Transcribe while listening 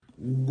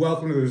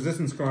Welcome to the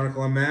Resistance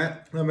Chronicle. I'm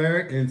Matt. I'm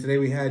Eric. And today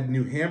we had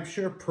New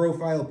Hampshire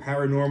Profile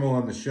Paranormal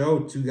on the show.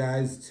 Two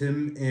guys,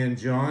 Tim and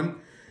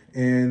John.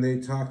 And they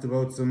talked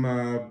about some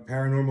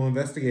paranormal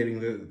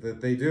investigating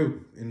that they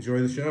do. Enjoy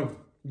the show.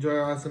 Enjoy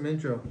our awesome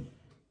intro.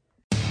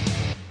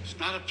 It's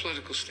not a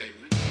political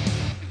statement.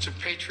 It's a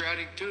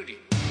patriotic duty.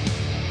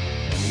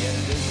 And the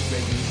editors of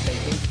great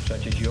newspapers,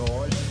 such as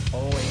yours,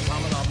 owe a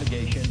common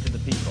obligation to the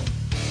people.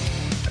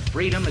 But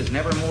freedom is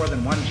never more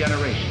than one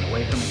generation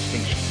away from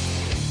extinction.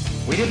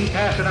 We didn't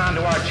pass it on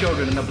to our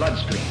children in the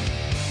bloodstream.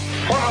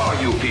 What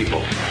are you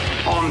people?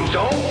 On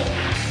dope?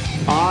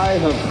 I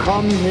have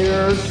come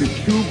here to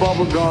chew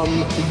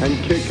bubblegum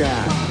and kick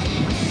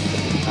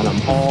ass. And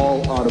I'm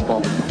all out of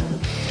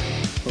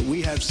bubblegum. But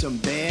we have some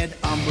bad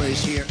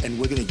hombres here, and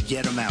we're going to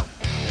get them out.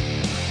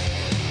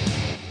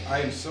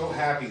 I am so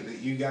happy that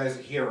you guys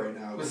are here right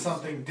now. With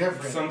something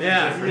different. Something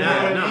different.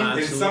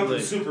 Absolutely. It's something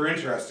super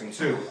interesting,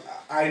 too.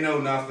 I know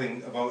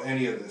nothing about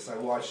any of this. I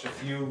watched a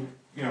few,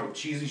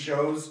 cheesy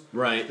shows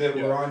that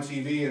were on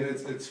TV, and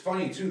it's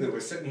funny, too, that we're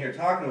sitting here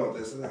talking about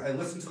this. And I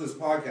listened to this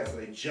podcast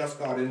that I just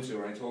got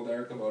into, and I told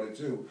Eric about it,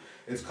 too.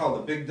 It's called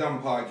The Big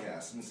Dumb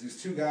Podcast, and it's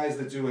these two guys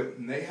that do it,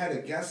 and they had a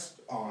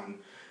guest on,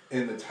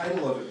 and the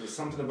title of it was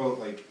something about,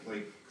 like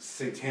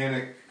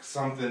satanic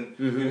something,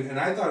 and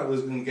I thought it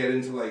was going to get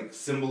into, like,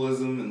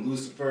 symbolism and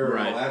Lucifer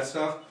and all that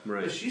stuff,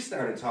 but she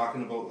started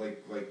talking about,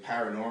 like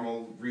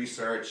paranormal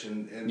research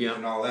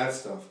and all that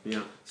stuff.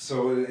 Yeah.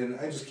 So, and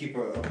I just keep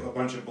a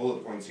bunch of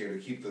bullet points here to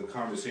keep the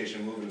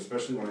conversation moving,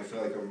 especially when I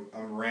feel like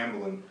I'm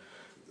rambling.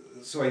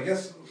 So I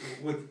guess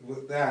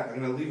with that, I'm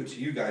going to leave it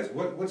to you guys.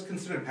 What's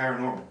considered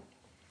paranormal?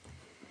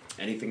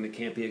 Anything that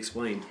can't be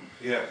explained.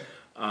 Yeah.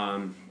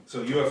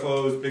 So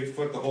UFOs,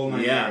 Bigfoot, the whole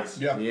nine yards.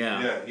 Yeah.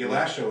 Your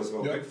last show was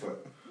about Bigfoot.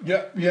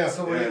 Yeah.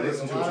 So I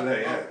listened to it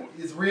today. Yeah.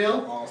 It's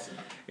real. Awesome.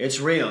 It's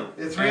real.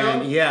 It's real.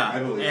 And, I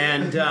believe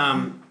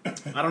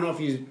it. I don't know if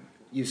you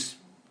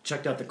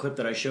checked out the clip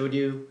that I showed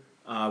you.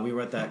 We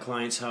were at that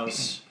client's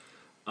house.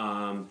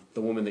 The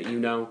woman that you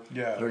know.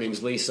 Yeah. Her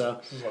name's Lisa.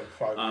 This was like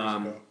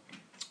 5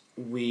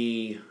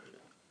 years ago.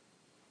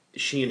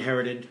 She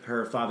inherited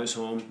her father's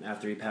home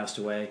after he passed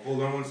away.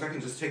 Hold on one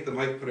second. Just take the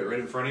mic, put it right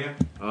in front of you.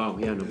 Oh,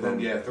 yeah, no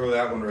problem. Then, throw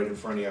that one right in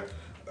front of you.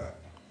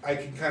 I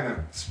can kind of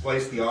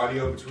splice the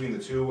audio between the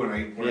two when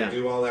I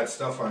do all that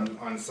stuff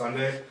on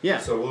Sunday. Yeah.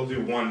 So we'll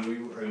do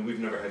one. We've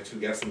never had two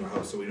guests in the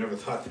house, so we never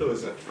thought there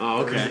was a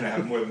reason to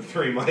have more than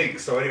 3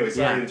 mics. So anyway,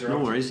 sorry to interrupt.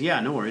 No worries.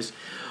 Yeah, no worries.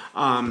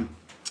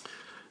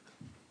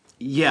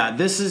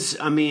 This is,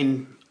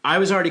 I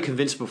was already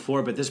convinced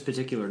before, but this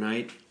particular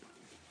night,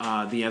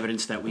 the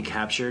evidence that we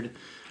captured,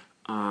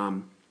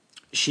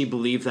 she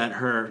believed that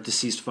her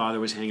deceased father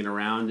was hanging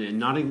around, and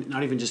not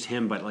even just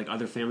him, but like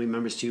other family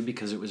members too,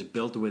 because it was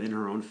built within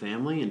her own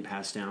family and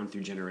passed down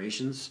through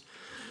generations.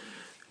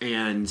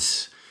 And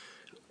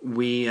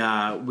we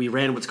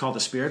ran what's called a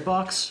spirit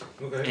box.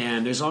 Okay.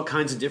 And there's all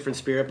kinds of different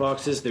spirit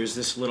boxes. There's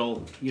this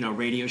little,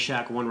 Radio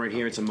Shack one right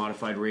here. It's a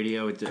modified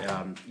radio. It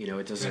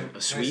does a sweep. Can I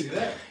see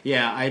that?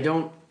 Yeah, I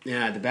don't.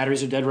 Yeah, the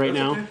batteries are dead right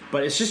now. Okay.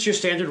 But it's just your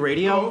standard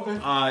radio.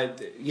 Oh,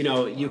 okay.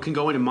 You can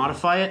go in and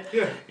modify it.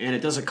 Yeah. And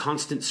it does a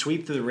constant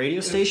sweep through the radio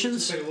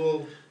stations. Just like a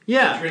little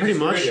pretty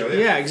much. Radio,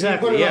 yeah,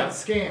 exactly. You put it on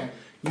scan.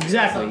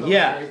 Exactly.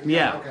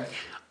 Yeah.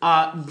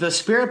 Okay. The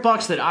spirit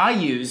box that I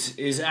use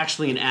is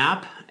actually an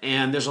app,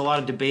 and there's a lot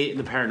of debate in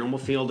the paranormal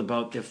field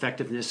about the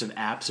effectiveness of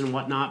apps and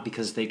whatnot,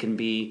 because they can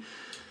be,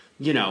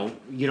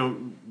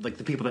 like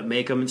the people that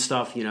make them and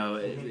stuff,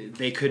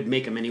 they could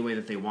make them any way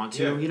that they want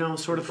to,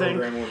 sort of thing.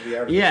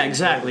 Yeah,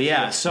 exactly,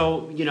 yeah.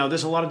 So,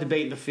 there's a lot of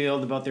debate in the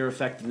field about their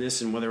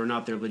effectiveness and whether or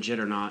not they're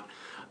legit or not.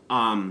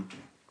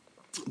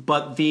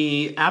 But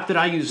the app that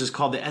I use is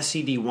called the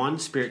SCD-1,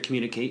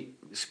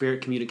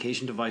 Spirit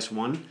Communication Device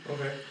 1.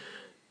 Okay.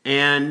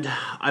 And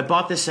I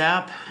bought this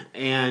app,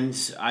 and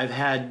I've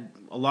had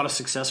a lot of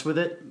success with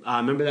it.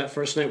 Remember that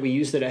first night we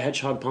used it at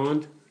Hedgehog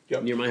Pond?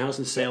 Yep. Near my house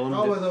in Salem.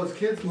 Oh, where those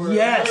kids were murdered.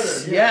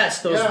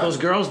 Yes, those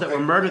girls that were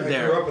murdered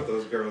there. I grew up with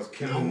those girls.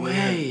 Kim no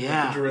way,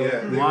 yeah.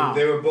 Wow.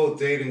 They were both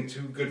dating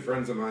two good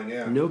friends of mine,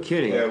 yeah. No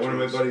kidding. Yeah, one of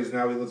my buddies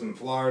now, he lives in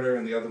Florida,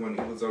 and the other one,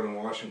 he lives out in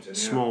Washington. Yeah.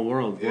 Small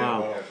world,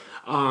 wow. Yeah.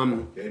 I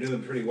knew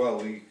them pretty well.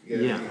 We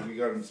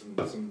got in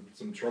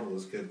some trouble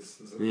as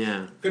kids.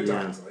 Good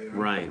times.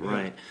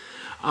 Right.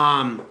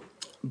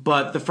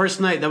 But the first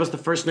night, that was the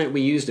first night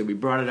we used it. We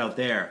brought it out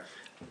there,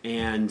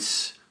 and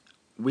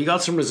we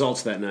got some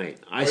results that night.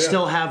 I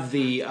still have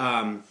the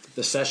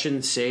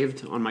session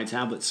saved on my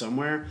tablet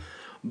somewhere,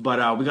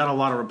 but we got a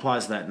lot of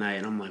replies that night,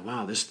 and I'm like,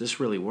 wow, this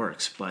really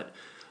works. But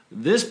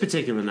this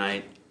particular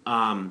night,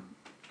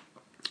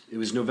 it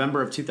was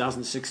November of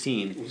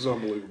 2016. It was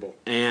unbelievable.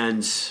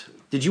 And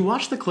did you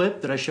watch the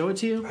clip? Did I show it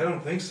to you? I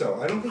don't think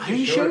so. I don't think you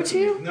didn't show it to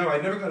you. No,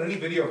 I never got any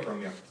video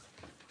from you.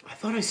 I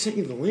thought I sent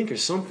you the link or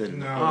something.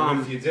 No,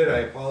 if you did, I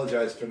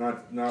apologize for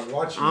not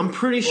watching. I'm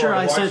pretty sure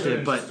I sent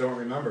it, but just don't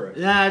remember it.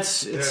 Yeah,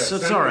 it's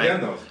all right.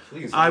 Again, though,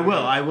 please. I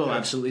will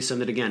absolutely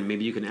send it again.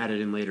 Maybe you can add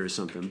it in later or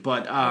something.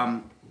 But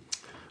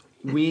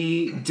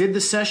we did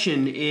the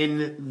session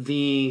in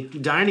the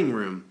dining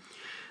room,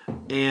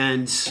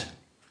 and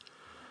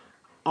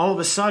all of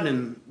a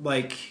sudden,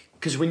 like,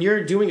 because when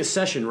you're doing a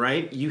session,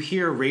 right, you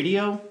hear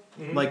radio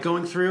like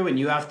going through, and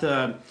you have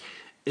to.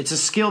 It's a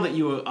skill that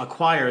you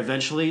acquire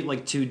eventually,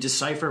 like to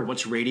decipher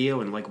what's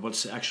radio and like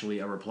what's actually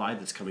a reply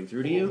that's coming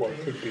through to you. What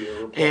could be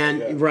a reply?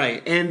 And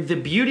right, and the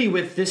beauty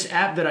with this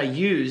app that I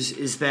use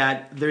is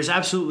that there's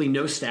absolutely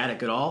no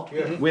static at all.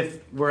 Yeah.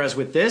 Whereas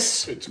with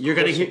this, you're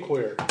going to hear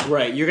clear.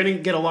 Right, you're going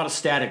to get a lot of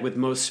static with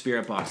most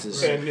spirit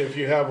boxes. And if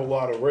you have a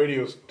lot of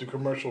radios, the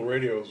commercial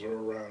radios are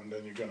around,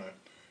 then you're gonna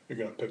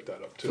pick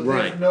that up too. So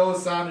there's no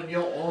sound, and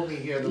you'll only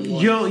hear the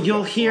voice.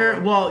 You'll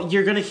hear. Well,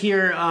 you're going to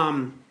hear.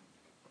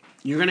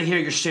 You're going to hear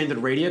your standard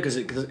radio because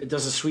it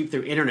does a sweep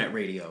through internet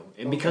radio.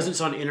 And because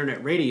it's on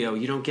internet radio,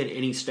 you don't get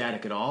any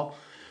static at all.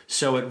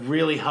 So it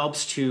really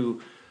helps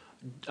to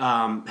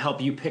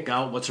help you pick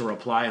out what's a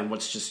reply and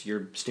what's just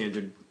your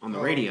standard on the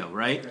radio,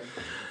 right? Okay.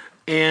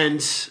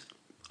 And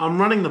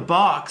I'm running the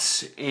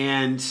box,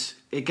 and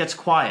it gets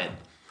quiet.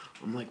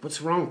 I'm like,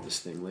 what's wrong with this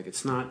thing? Like,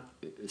 it's not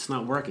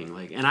working.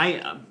 Like, and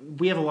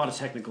we have a lot of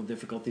technical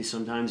difficulties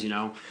sometimes, you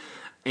know.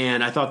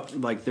 And I thought,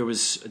 like, there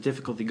was a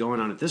difficulty going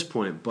on at this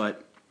point,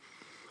 but...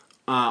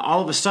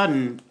 all of a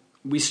sudden,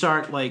 we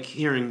start like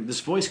hearing this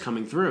voice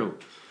coming through,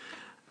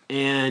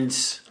 and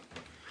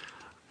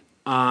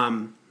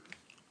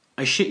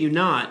I shit you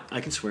not,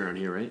 I can swear on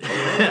here, right?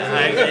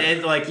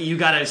 And like you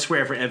gotta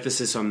swear for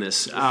emphasis on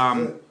this.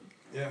 Yeah,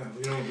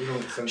 we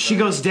don't. She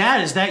goes,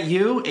 "Dad, is that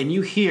you?" And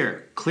you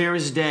hear clear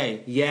as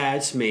day, "Yeah,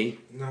 it's me."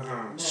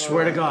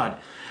 Swear to God.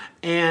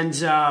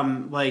 And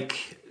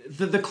like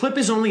the clip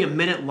is only a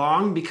minute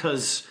long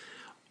because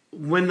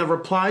when the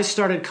replies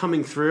started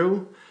coming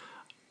through.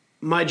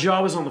 My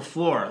jaw was on the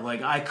floor.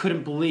 Like, I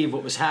couldn't believe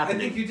what was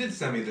happening. I think you did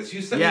send me this.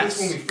 You sent me this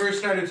when we first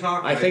started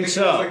talking. I think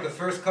so. It was like the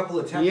first couple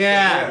of texts.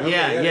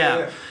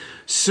 Yeah.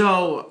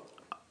 So,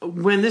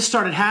 when this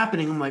started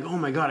happening, I'm like, oh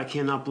my God, I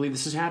cannot believe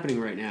this is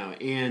happening right now.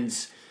 And,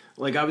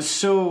 like, I was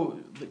so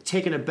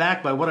taken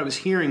aback by what I was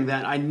hearing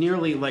that I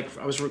nearly, like,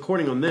 I was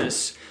recording on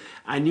this.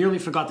 I nearly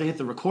forgot to hit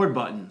the record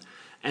button.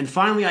 And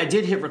finally, I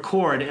did hit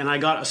record, and I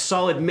got a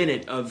solid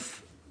minute of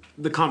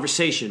the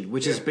conversation,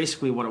 which is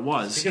basically what it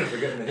was. Speaking of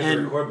forgetting to hit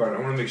the record button, I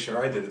want to make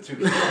sure I did it too.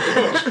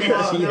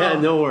 Yeah,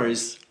 no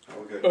worries.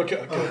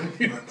 Okay.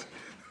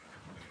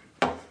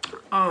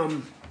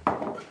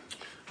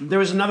 There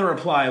was another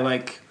reply,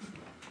 like,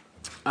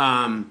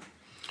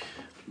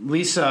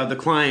 Lisa, the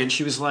client,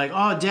 she was like,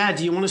 "Oh, Dad,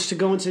 do you want us to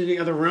go into the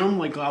other room?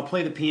 Like, I'll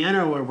play the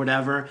piano or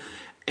whatever."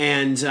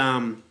 And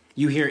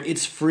you hear,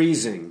 "It's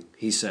freezing,"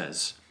 he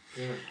says.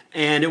 Yeah.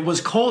 And it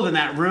was cold in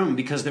that room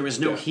because there was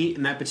no heat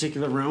in that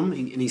particular room.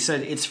 And he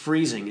said, "It's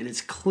freezing." And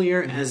it's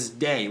clear as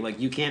day. Like,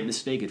 you can't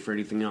mistake it for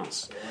anything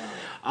else.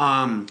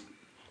 Wow.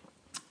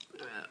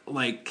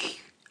 Like,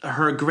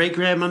 her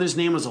great-grandmother's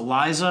name was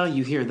Eliza.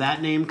 You hear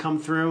that name come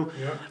through.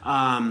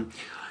 Yeah.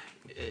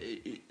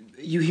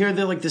 You hear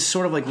this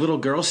sort of like little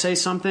girl say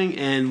something,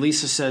 and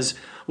Lisa says,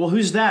 "Well,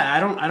 who's that?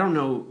 I don't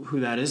know who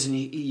that is." And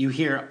you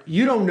hear,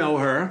 "You don't know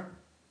her."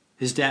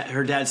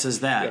 Her dad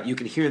says that. Yeah. You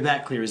can hear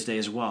that clear as day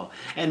as well.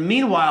 And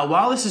meanwhile,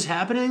 while this is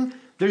happening,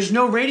 there's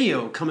no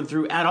radio coming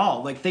through at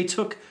all. Like, they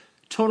took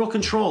total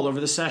control over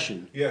the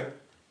session. Yeah.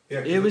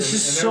 It was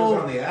just so. That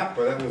was on the app,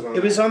 or that was on.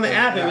 It was on the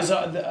app.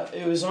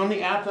 It was on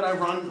the app that I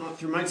run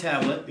through my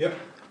tablet. Yep.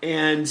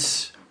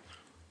 And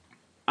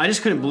I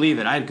just couldn't believe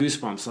it. I had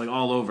goosebumps like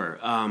all over.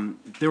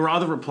 There were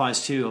other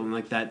replies too, and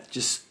like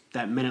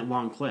that minute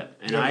long clip.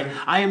 And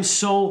I am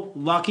so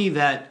lucky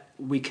that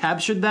we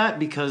captured that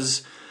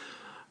because.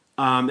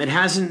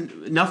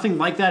 Nothing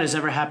like that has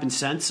ever happened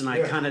since, and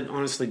I kind of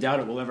honestly doubt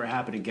it will ever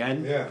happen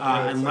again.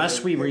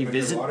 Unless we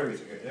revisit,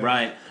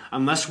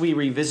 unless we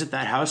revisit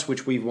that house,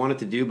 which we've wanted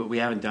to do, but we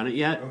haven't done it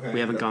yet. Okay,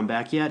 we haven't gone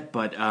back yet,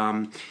 but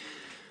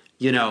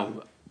you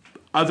know,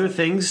 other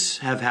things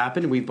have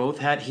happened. We both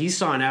had. He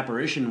saw an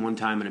apparition one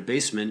time in a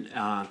basement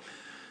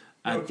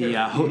at the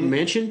Houghton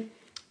Mansion.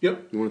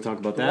 Yep. You want to talk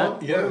about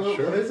that? Yeah,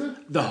 sure. What is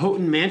it? The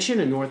Houghton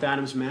Mansion in North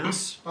Adams,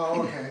 Mass.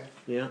 Oh, okay.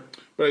 Yeah.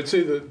 But I'd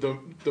say the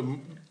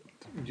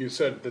you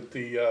said that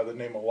the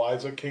name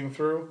Eliza came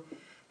through.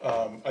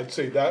 I'd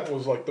say that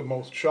was like the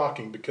most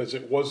shocking because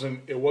it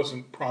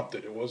wasn't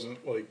prompted. It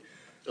wasn't like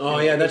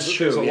that's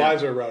true. There's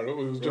Eliza around. It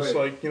was just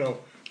like, you know,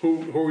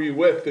 who are you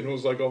with? And it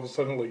was like all of a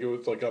sudden like it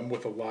was like I'm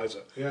with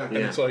Eliza. Yeah. And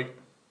it's like,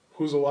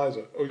 who's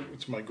Eliza? Oh,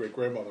 it's my great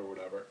grandmother or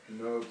whatever.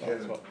 No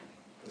kidding.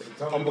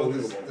 Tell me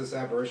about this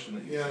apparition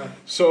that you saw.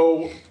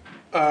 So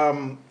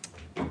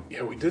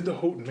we did the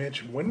Houghton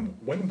Mansion.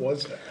 When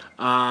was that?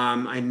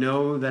 I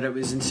know that it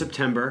was in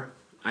September.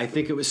 I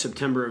think it was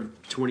September of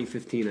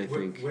 2015, I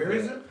think. Where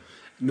is it?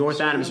 North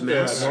Adams,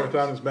 Mass. Yeah, North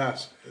Adams,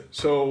 Mass.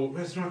 So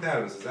where's North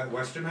Adams? Is that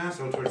Western Mass?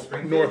 Out towards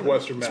Springfield?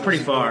 Northwestern Mass. It's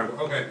pretty far.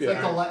 Okay.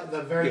 It's like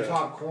the very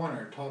top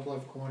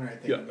left corner, I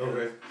think. Yeah.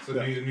 Okay. So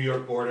the New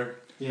York border.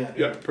 Yeah.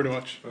 Yeah, pretty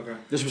much. Okay.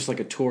 This was like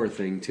a tour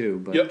thing too,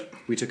 but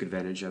we took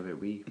advantage of it.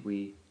 We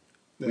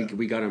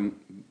got him.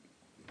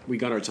 We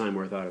got our time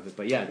worth out of it.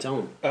 But yeah,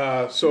 tell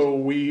him. So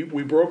we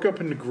broke up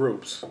into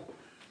groups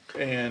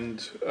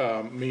and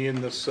me and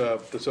this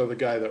other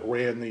guy that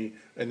ran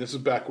and this is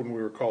back when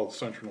we were called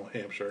Central New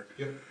Hampshire.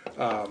 Yep.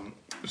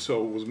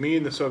 So it was me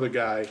and this other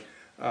guy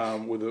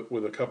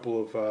with a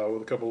couple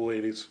of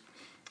ladies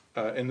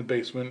in the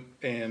basement,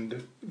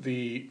 and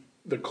the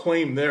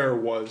claim there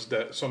was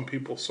that some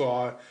people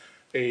saw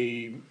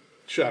a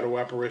shadow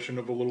apparition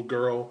of a little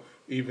girl,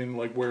 even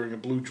like wearing a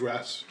blue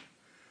dress.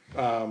 We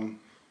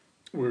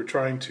were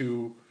trying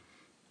to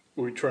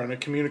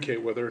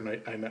communicate with her,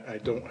 and I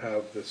don't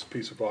have this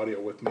piece of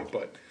audio with me,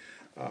 but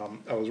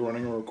I was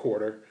running a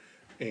recorder,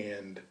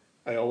 and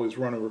I always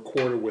run a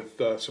recorder with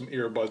some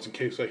earbuds in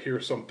case I hear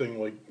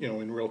something like,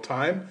 in real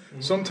time.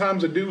 Mm-hmm.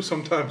 Sometimes I do,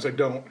 sometimes I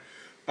don't.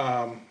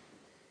 I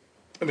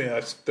mean,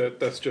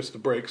 that's just the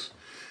breaks.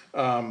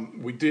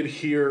 We did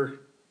hear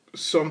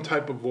some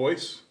type of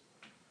voice,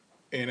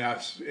 and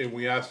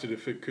we asked it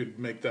if it could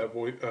make that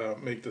voice,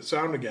 make the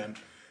sound again,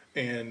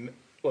 and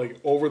like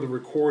over the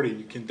recording,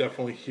 you can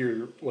definitely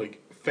hear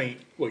like faint,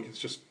 like it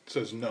just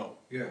says no.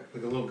 Yeah,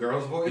 like a little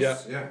girl's voice.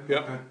 Yeah,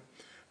 yeah.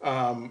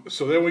 Okay.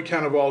 So then we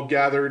kind of all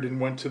gathered and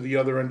went to the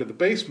other end of the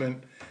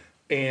basement,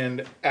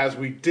 and as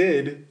we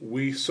did,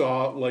 we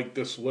saw like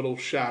this little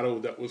shadow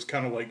that was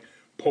kind of like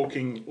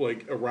poking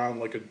like around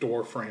like a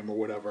door frame or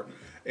whatever,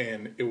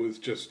 and it was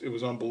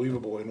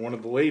unbelievable. And one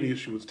of the ladies,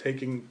 she was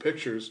taking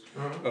pictures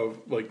of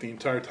like the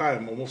entire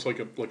time, almost like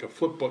a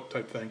flip book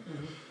type thing.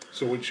 Mm-hmm.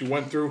 So when she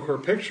went through her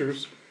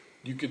pictures,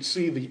 you could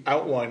see the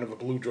outline of a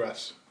blue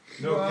dress.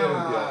 No kidding.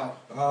 Yeah.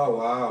 Oh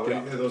wow.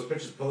 Yeah. Are those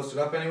pictures posted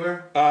up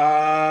anywhere?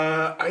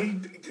 I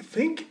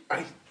think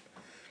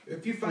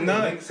if you find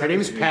her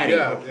name is Patty.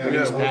 Her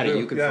name is Patty.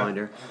 You can find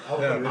her. I'll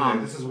put it in there.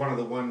 This is one of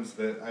the ones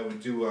that I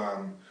would do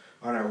on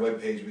our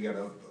webpage. We got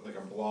a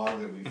blog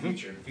that we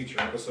feature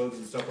episodes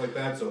and stuff like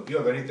that. So if you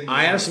have anything,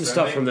 I have some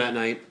stuff from that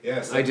night.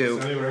 Yes, I do.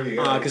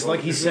 Because like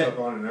he said,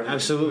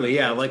 absolutely,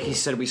 yeah. Like he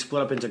said, we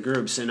split up into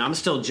groups, and I'm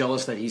still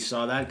jealous that he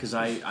saw that because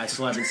I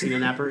still haven't seen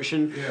an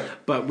apparition. Yeah.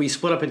 But we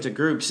split up into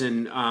groups,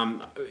 and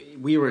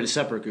we were in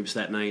separate groups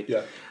that night.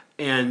 Yeah.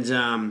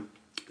 And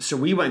so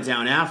we went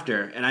down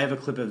after, and I have a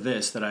clip of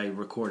this that I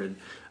recorded.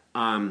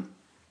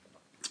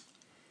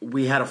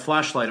 We had a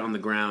flashlight on the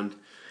ground,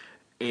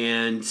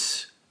 and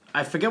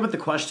I forget what the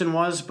question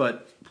was,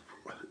 but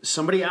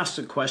somebody asked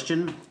a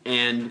question,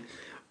 and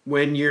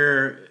when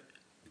you're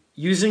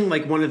using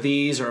like one of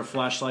these or a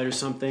flashlight or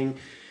something,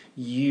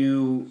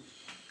 you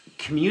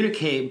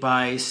communicate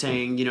by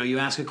saying, you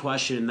ask a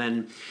question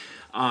and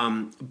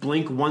then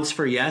blink once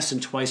for yes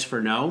and twice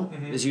for no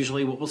is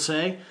usually what we'll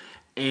say.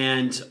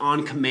 And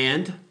on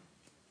command,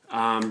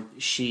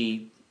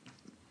 she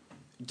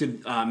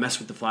did mess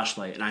with the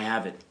flashlight, and I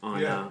have it on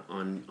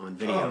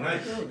video. Oh,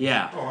 nice.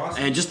 Yeah. Oh,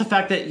 awesome. And just the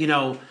fact that,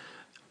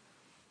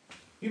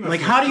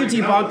 like, how do you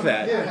debunk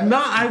that? Yeah. No,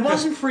 I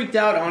wasn't freaked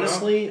out,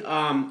 honestly.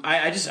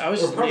 I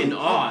was just in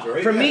awe.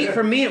 Right?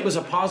 For me, it was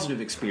a positive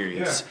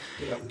experience.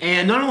 Yeah.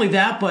 And not only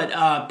that,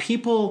 but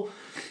people,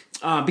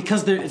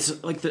 because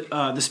it's like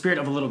the spirit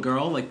of a little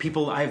girl. Like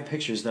people, I have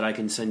pictures that I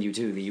can send you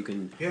too that you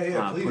can please,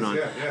 put on.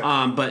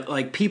 Yeah. But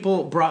like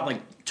people brought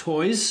like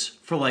toys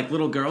for like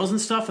little girls and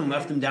stuff and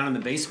left them down in the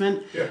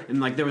basement. Yeah. And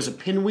like there was a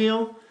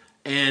pinwheel,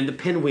 and the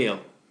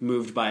pinwheel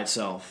moved by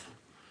itself.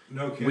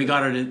 No kidding. We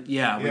got her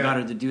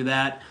to do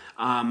that.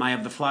 I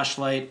have the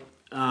flashlight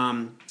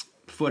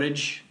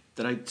footage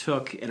that I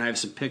took, and I have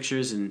some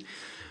pictures. And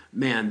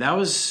man, that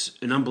was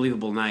an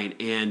unbelievable night.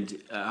 And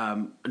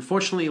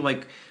unfortunately,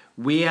 like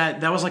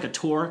that was like a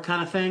tour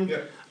kind of thing.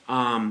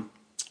 Yeah.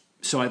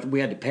 So we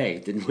had to pay,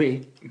 didn't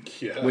we?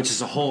 Yeah. Which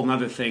is a whole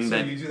other thing. So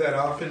you do that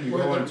often? You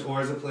go on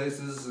tours of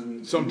places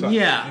and sometimes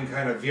and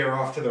kind of veer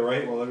off to the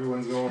right while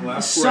everyone's going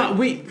left. So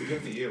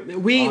good for you.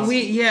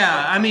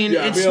 I mean,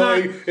 it's not.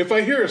 Like, if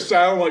I hear a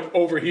sound like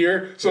over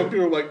here, some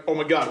people are like, "Oh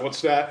my god,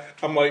 what's that?"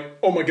 I'm like,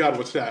 "Oh my god,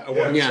 what's that?"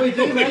 Wait,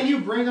 didn't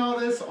you bring all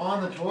this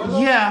on the tour? Though?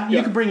 Yeah,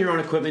 you can bring your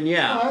own equipment.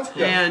 Yeah, oh, that's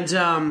cool.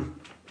 And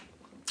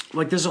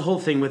like there's a whole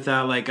thing with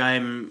that. Like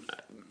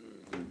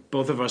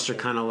both of us are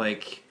kind of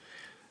like.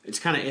 It's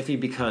kind of iffy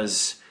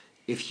because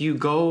if you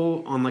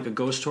go on like a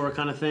ghost tour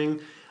kind of thing,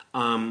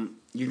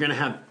 you're going to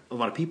have a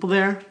lot of people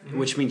there,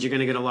 which means you're going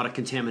to get a lot of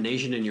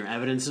contamination in your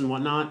evidence and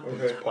whatnot.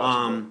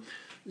 Okay.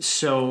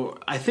 So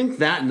I think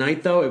that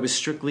night, though, it was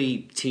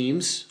strictly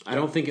teams. I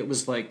don't think it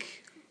was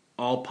like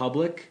all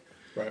public.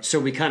 Right. So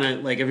we kind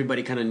of, like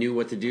everybody kind of knew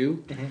what to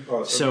do. Mm-hmm.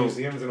 Oh, so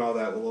museums and all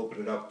that will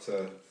open it up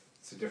to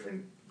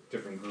different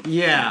groups.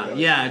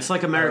 Yeah, it's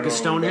like America's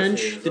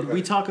Stonehenge. Did I tell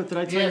you about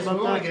that? Yes, we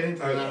want to get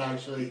into that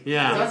actually.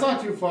 Yeah, that's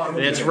not too far.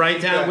 It's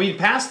right down. We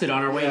passed it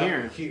on our way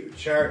here.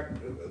 Chart.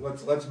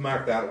 Let's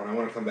mark that one. I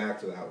want to come back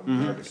to that one.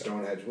 Mm-hmm. America's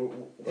Stonehenge.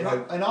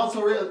 And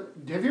also, have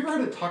you ever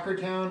heard of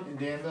Tuckertown in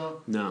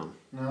Danville? No.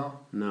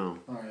 All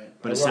right.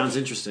 But it sounds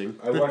interesting.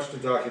 I watched a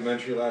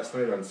documentary last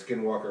night on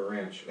Skinwalker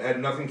Ranch. It had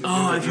nothing to do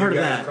with you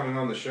guys coming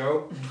on the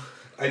show.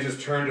 I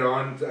just turned it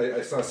on.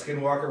 I saw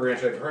Skinwalker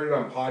Ranch. I've heard it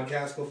on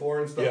podcasts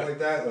before and stuff like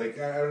that. Like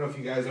I don't know if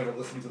you guys ever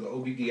listened to the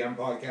OBDM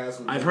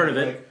podcast. I've heard of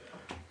it.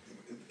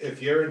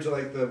 if you're into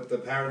like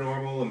the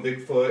paranormal and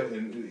Bigfoot,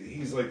 and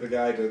he's like the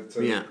guy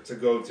to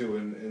go to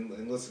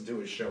and listen to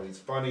his show. He's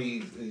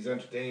funny. He's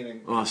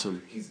entertaining.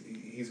 Awesome.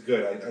 He's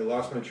good. I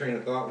lost my train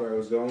of thought where I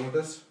was going with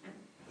this.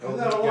 Is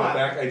that a lot?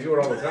 Back. I do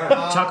it all the time.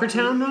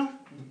 Tuckertown, though?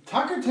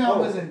 Tuckertown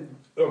was in...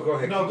 Oh, go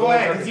ahead. No, go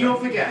ahead, because you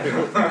don't forget.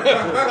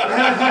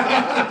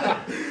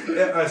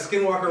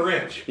 Skinwalker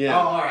Ranch. Yeah.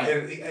 Oh, all right.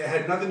 And it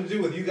had nothing to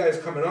do with you guys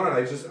coming on.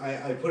 I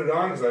put it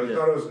on because I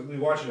thought it was we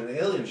watching an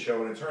alien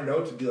show, and it turned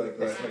out to be like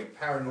this like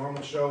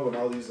paranormal show and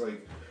all these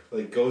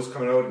like ghosts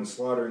coming out and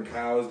slaughtering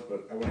cows.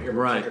 But I want to hear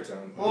about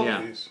Tuckertown.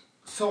 Well,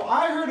 so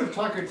I heard of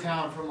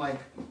Tuckertown from like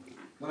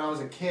when I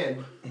was a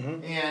kid,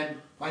 and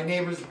my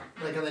neighbors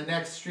like on the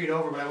next street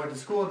over when I went to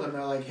school with them,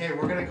 they're like, "Hey,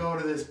 we're gonna go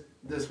to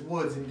this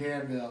woods in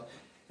Danville,"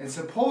 and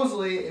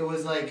supposedly it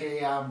was like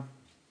it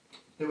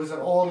was an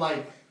old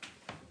like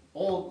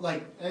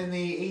in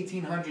the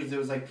 1800s there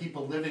was like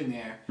people living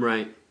there,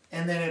 right?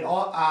 And then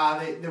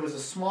there was a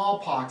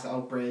smallpox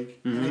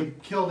outbreak, and they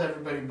killed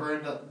everybody,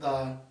 burned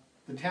the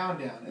town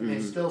down, and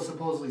there's still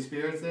supposedly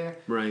spirits there.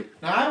 Right.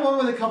 Now I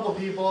went with a couple of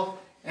people,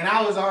 and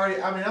I was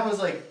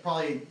like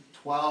probably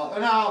 12.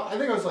 No, I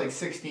think I was like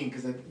 16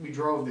 because we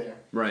drove there.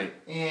 Right.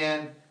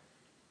 And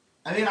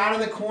I mean, out of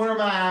the corner of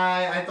my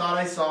eye, I thought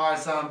I saw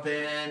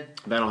something.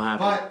 That'll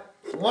happen.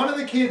 But one of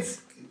the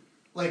kids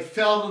like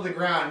fell to the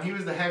ground. He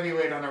was the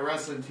heavyweight on a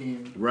wrestling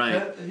team.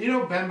 Right. You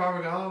know Ben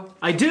Barbagallo?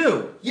 I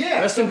do.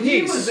 Yeah. Rest so in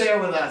he peace. was there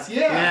with us.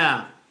 Yeah.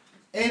 Yeah.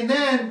 And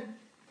then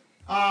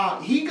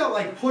he got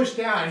like pushed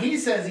down. He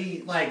says he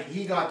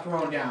got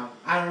thrown down.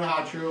 I don't know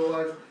how true it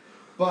was,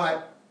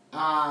 but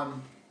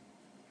and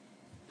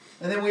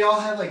then we all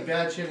had like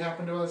bad shit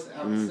happen to us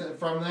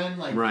from then.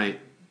 Like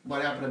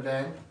what happened to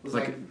Ben was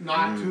like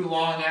not too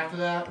long after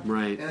that.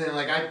 Right. And then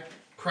like I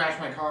crashed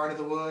my car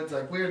into the woods.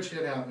 Like weird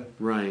shit happened.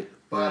 Right.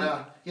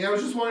 But yeah, I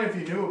was just wondering if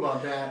you knew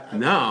about that.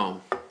 No.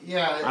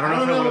 Yeah, I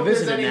don't know if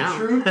there's any now.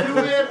 truth to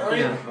it,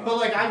 or but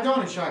like I've gone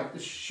and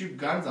shoot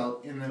guns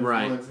out in the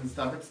woods and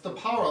stuff. It's the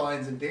power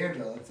lines in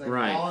Danville. It's like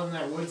all in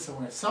that woods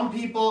somewhere. Some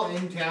people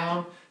in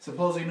town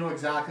supposedly know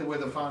exactly where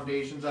the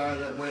foundations are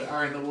that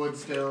are in the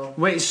woods still.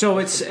 Wait, so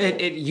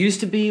it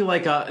used to be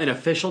like an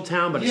official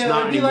town, but it's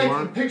not it'd be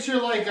anymore. like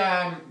picture like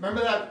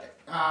remember that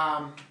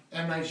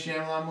M. Night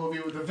Shyamalan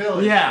movie with the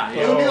village? Yeah.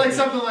 It would be like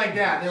something like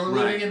that. They were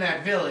living in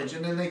that village,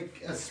 and then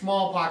a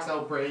smallpox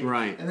outbreak,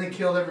 and they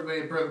killed everybody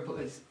and burned the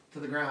place to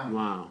the ground.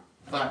 Wow.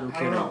 But No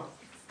I don't know.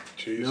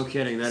 Jeez. No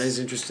kidding. That is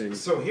interesting.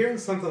 So hearing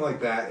something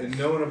like that and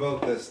knowing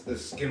about this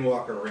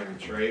Skinwalker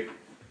Ranch, right?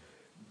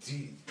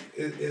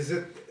 Is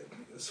it?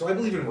 So I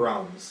believe in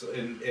realms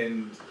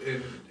and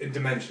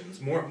dimensions,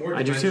 more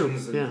I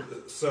dimensions. do too. Yeah.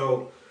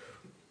 So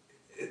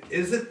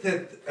is it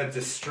that a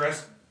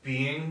distressed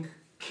being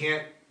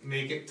can't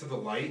make it to the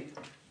light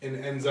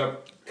and ends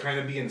up kind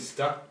of being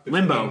stuck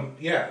between, limbo?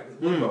 Yeah,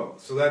 limbo.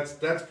 So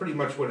that's pretty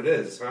much what it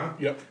is, huh?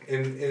 Yep.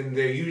 And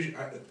they're usually,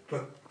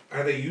 but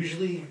are they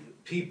usually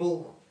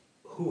people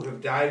who have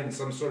died in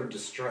some sort of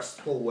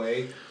distressful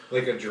way,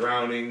 like a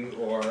drowning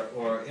or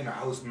in a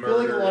house murder? I feel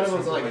like a lot of or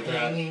those something like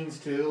hangings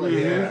too, like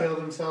Yeah. they kill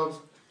themselves.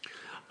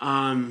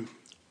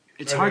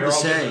 It's hard to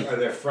say. Are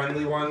there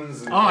friendly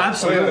ones? Oh,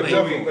 absolutely.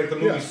 Like the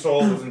movie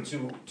Soul wasn't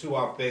too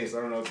off base.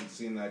 I don't know if you've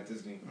seen that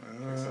Disney.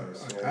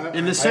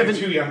 In the I seven,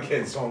 have 2 young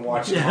kids, so I'm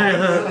watching.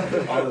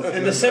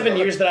 in the 7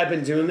 years that I've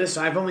been doing this,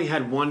 I've only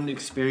had one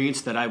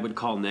experience that I would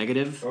call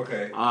negative.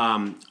 Okay.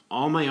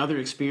 All my other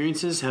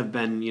experiences have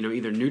been,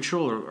 either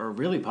neutral or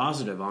really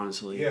positive.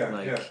 Honestly,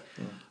 Yeah.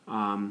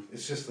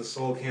 It's just the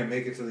soul can't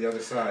make it to the other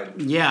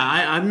side. Yeah,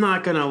 I'm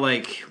not gonna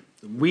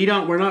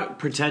we're not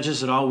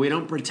pretentious at all. We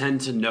don't pretend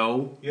to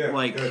know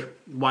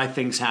why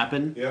things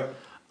happen. Yeah.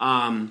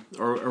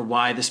 Or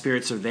why the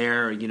spirits are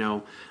there.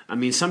 I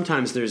mean,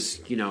 sometimes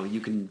there's, you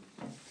can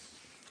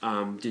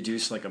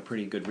deduce like a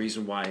pretty good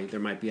reason why there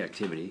might be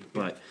activity,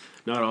 but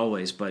not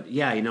always. But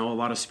yeah, a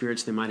lot of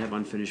spirits, they might have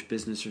unfinished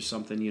business or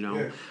something.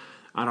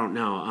 I don't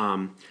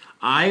know.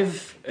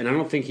 And I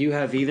don't think you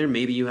have either.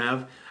 Maybe you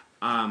have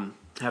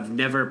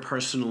never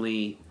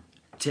personally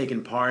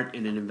taken part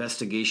in an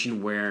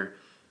investigation where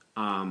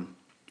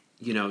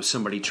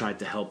somebody tried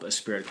to help a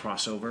spirit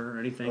cross over or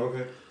anything.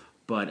 Okay.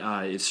 But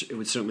it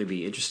would certainly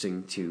be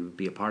interesting to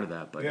be a part of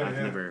that. But I've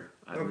never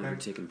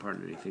taken part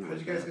in anything. How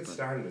did you guys get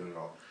started in it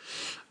all?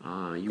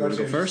 You want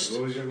to go first?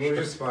 What was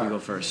your spot? You go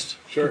first.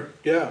 Sure.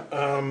 Yeah.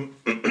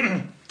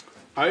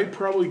 I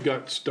probably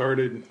got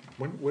started.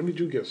 When did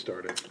you get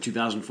started?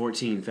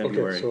 2014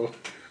 February.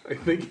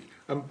 Okay, so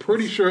I'm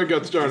pretty sure I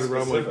got started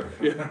around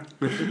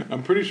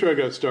I'm pretty sure I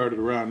got started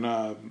around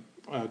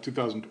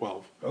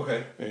 2012.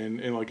 Okay.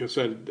 And like I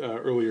said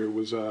earlier,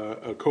 was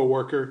a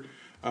coworker.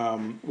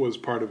 Was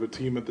part of a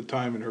team at the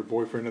time, and her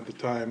boyfriend at the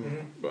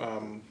time,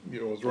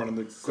 was running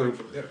the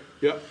group.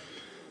 Yeah.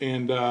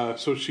 And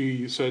so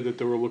she said that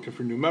they were looking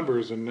for new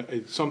members, and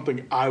it's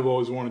something I've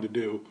always wanted to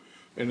do.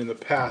 And in the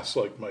past,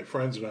 like my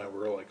friends and I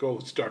were like, "Oh,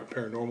 let's start a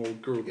paranormal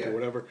group or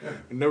whatever." Yeah.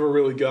 It never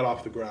really got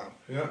off the ground.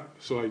 Yeah.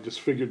 So I just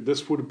figured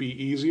this would be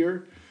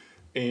easier,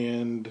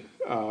 And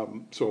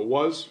so it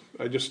was.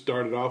 I just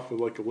started off with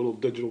like a little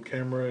digital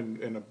camera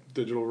and a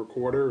digital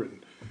recorder,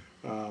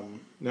 and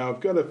now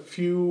I've got a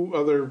few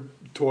other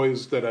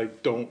toys that I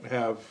don't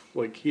have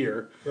like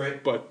here.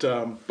 Right. But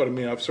I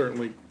mean, I've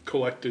certainly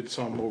collected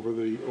some over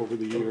the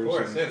years. Of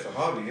course, it's a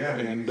hobby, yeah.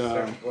 And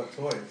what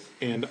toys?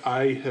 And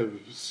I have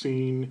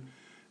seen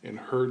and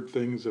heard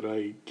things that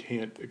I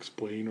can't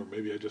explain, or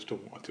maybe I just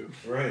don't want to.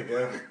 Right,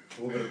 yeah.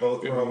 A little bit of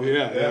both, probably.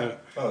 Yeah.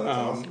 Oh, that's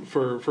awesome.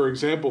 For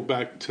example,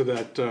 back to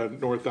that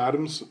North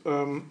Adams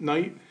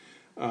night,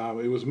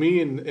 it was me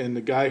and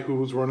the guy who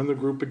was running the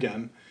group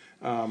again.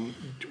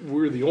 We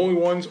were the only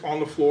ones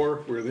on the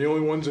floor. We were the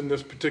only ones in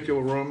this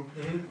particular room.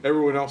 Mm-hmm.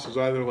 Everyone else was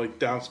either like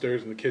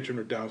downstairs in the kitchen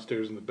or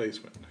downstairs in the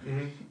basement.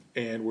 Mm-hmm.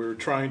 And we were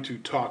trying to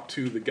talk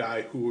to the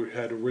guy who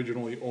had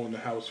originally owned the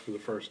house for the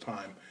first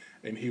time.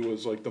 And he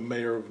was like the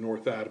mayor of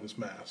North Adams,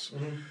 Mass.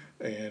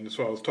 Mm-hmm. And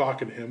so I was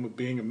talking to him, with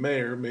being a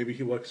mayor, maybe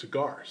he likes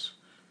cigars.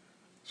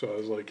 So I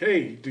was like,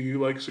 hey, do you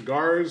like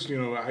cigars?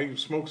 You know, I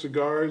smoke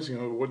cigars. You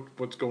know,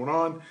 what's going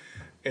on?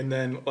 And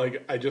then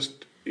like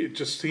it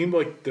just seemed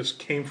like this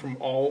came from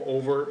all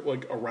over,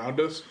 like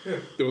around us. Yeah.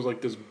 There was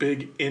like this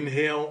big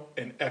inhale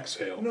and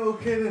exhale. No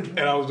kidding.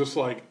 And I was just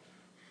like,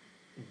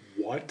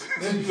 what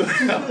the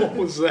hell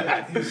was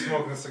that? He was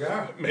smoking a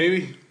cigar.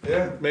 Maybe.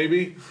 Yeah.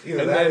 Maybe.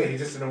 Either that or he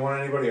just didn't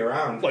want anybody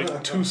around.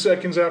 Like 2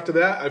 seconds after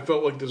that, I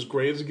felt like this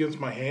graze against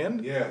my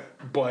hand. Yeah.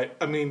 But,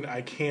 I mean,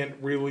 I can't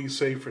really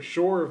say for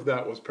sure if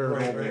that was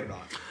paranormal or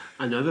not.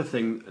 Another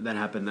thing that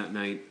happened that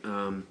night,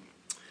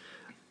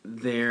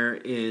 there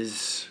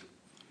is...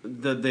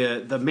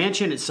 The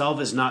mansion itself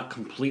is not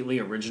completely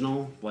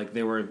original. Like,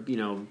 there were,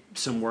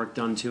 some work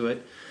done to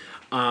it.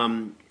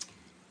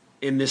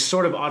 In this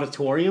sort of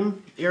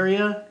auditorium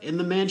area in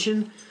the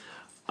mansion,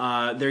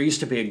 there used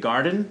to be a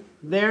garden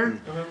there.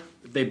 Uh-huh.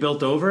 They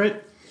built over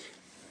it,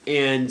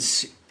 and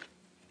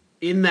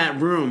in that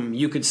room,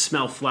 you could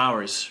smell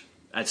flowers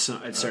at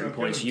certain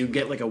points. You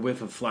get like a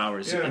whiff of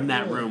flowers in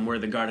that room where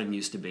the garden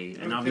used to be.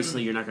 And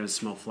obviously, you're not going to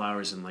smell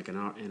flowers in like in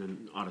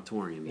an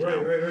auditorium. You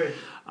know?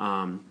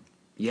 Right.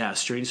 Yeah,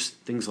 strange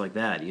things like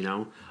that.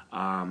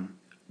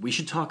 We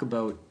should talk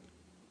about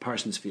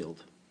Parsons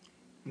Field.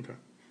 Okay.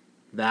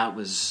 That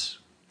was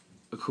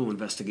a cool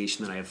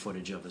investigation that I have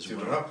footage of as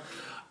well.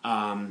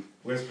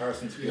 Where's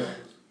Parsons Field?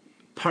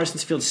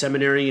 Parsons Field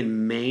Seminary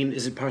in Maine.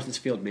 Is it Parsons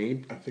Field,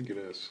 Maine? I think it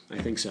is. I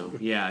think so.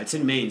 Yeah, it's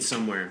in Maine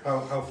somewhere.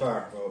 How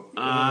far?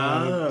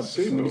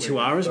 2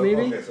 hours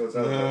maybe? Okay, so it's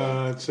out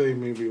I'd say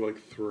maybe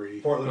like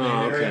 3. Portland,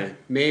 Maine area?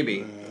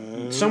 Maybe.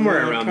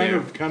 Somewhere around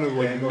there. Kind of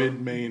like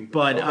mid-Maine.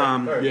 But,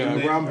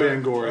 around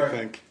Bangor, I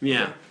think.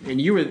 Yeah, and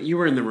you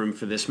were in the room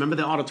for this. Remember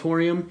the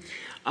auditorium?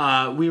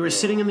 We were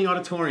sitting in the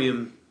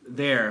auditorium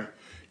there.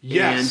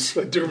 Yes,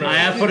 and I do remember. I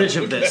have footage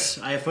of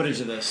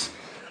this.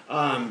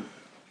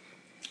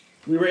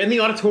 We were in the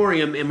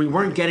auditorium and we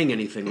weren't getting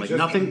anything. Like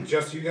nothing.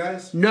 Just you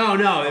guys? No.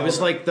 It was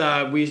like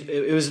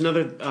it was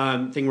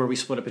another thing where we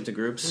split up into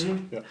groups.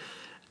 Mm-hmm. Yeah.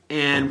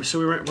 And so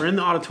we're in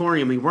the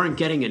auditorium. We weren't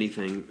getting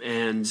anything,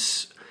 and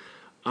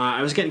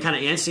I was getting kind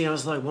of antsy. I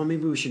was like, well,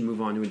 maybe we should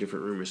move on to a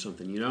different room or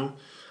something,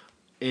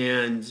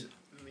 And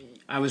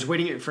I was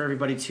waiting for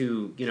everybody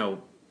to,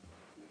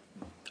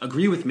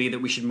 agree with me that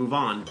we should move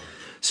on.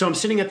 So I'm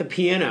sitting at the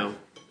piano,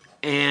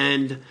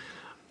 and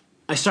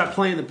I start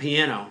playing the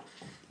piano,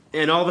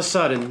 and all of a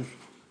sudden,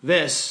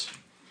 this,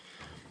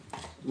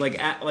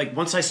 like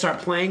once I start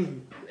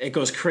playing, it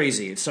goes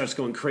crazy. It starts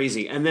going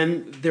crazy, and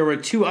then there were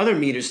 2 other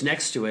meters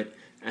next to it,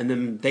 and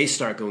then they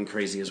start going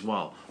crazy as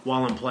well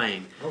while I'm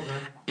playing. Okay.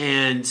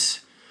 And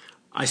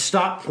I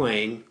stopped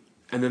playing,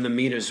 and then the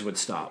meters would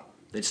stop.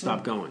 They'd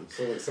stop going.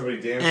 So like somebody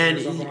dancing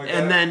or something like that?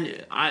 And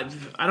then,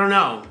 I don't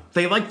know.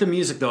 They liked the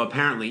music, though,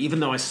 apparently,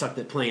 even though I sucked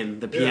at playing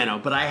the piano.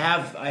 Yeah. But I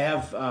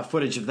have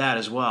footage of that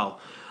as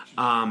well.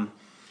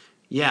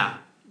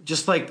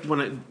 Just like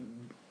when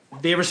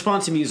they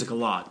respond to music a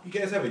lot. You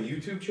guys have a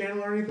YouTube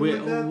channel or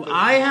anything like that?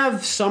 I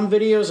have some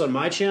videos on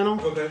my channel.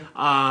 Okay.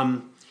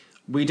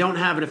 We don't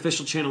have an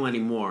official channel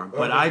anymore,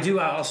 but I do.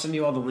 I'll send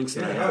you all the links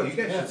that I have. You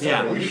guys should.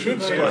 Yeah, we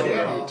should start a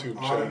YouTube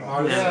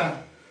channel.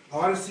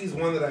 Odyssey's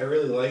one that I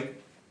really like.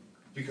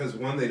 Because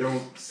one, they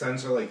don't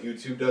censor like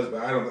YouTube does,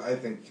 but I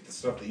think the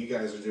stuff that you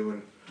guys are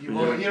doing. You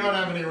don't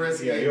have any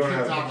risk. Yeah, you don't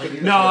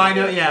have. No, I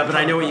know. Yeah, but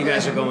I know what you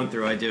guys are going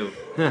through. I do.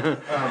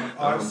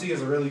 Odyssey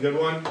is a really good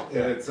one,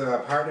 and it's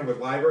partnered with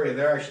Library, and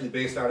they're actually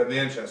based out of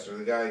Manchester.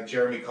 The guy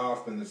Jeremy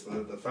Kaufman is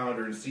the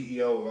founder and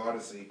CEO of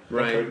Odyssey.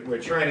 Right.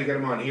 We're trying to get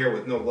him on here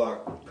with no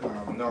luck.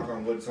 Knock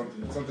on wood,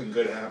 something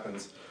good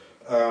happens.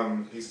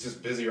 He's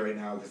just busy right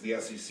now because the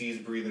SEC's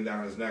breathing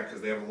down his neck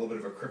because they have a little bit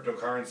of a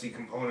cryptocurrency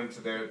component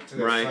to their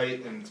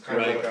site, and it's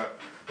kind of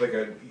like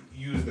a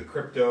use the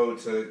crypto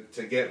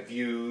to get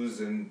views,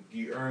 and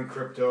you earn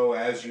crypto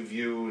as you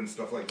view and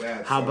stuff like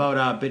that. How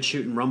about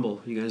BitChute and Rumble?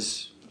 You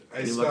guys?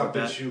 I stopped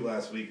BitChute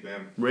last week,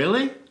 man.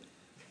 Really?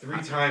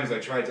 3 times I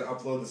tried to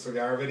upload the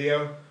cigar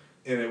video,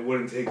 and it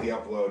wouldn't take the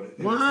upload.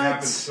 What? It's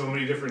happened so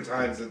many different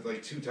times that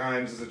like 2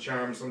 times is a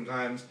charm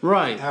sometimes.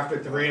 Right.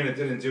 After 3 and it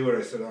didn't do it,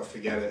 I said, "Oh,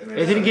 forget it." And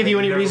It didn't give you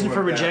any reason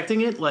for back.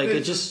 rejecting it? Like,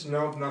 it just...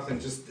 No, nothing.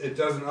 Just, it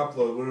doesn't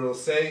upload. What it'll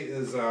say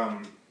is,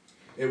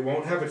 it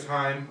won't have a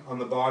time on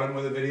the bottom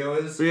where the video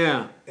is.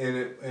 Yeah. And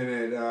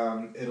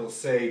it'll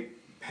say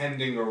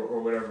pending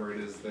or whatever it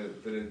is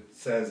that it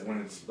says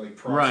when it's like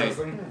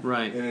processing.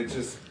 Right. And it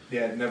just,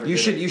 it never You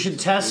did should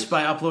test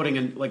by uploading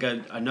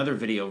another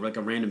video, like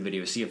a random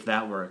video, see if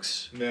that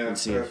works. Yeah. And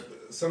see if...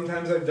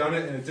 Sometimes I've done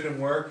it and it didn't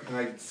work, and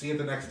I see it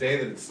the next day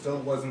that it still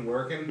wasn't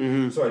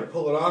working. So I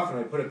pull it off and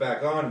I put it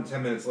back on, and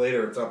 10 minutes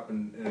later it's up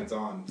and it's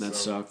on. That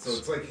sucks. So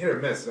it's like hit or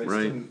miss. I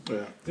just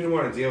didn't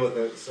want to deal with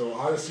it. So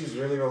Odyssey's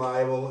really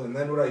reliable, and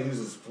then what I use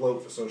is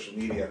Float for social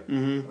media,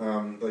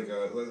 like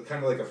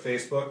kind of like a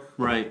Facebook,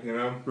 right? You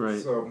know,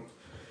 right.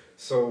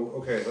 So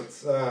okay,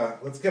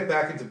 let's get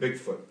back into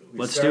Bigfoot.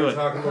 Let's do it.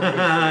 Talking about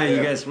Bigfoot,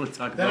 You guys want to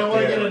talk about? Then I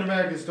want to get into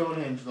America's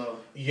Stonehenge, though.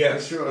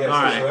 Yes, sure. Yes.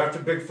 All right. So after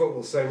Bigfoot,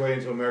 we'll segue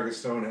into America's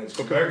Stonehenge.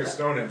 Okay. America's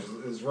Stonehenge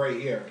is right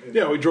here.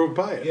 We drove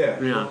by it.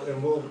 Yeah.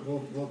 And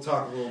we'll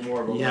talk a little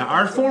more about. Yeah,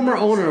 our former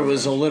owner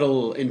was a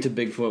little into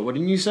Bigfoot. What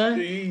didn't you say?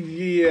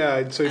 Yeah,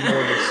 I'd say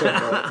more than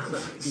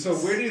somewhat. So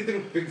where do you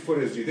think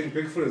Bigfoot is? Do you think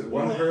Bigfoot is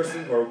one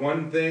person or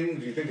one thing?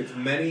 Do you think it's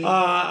many?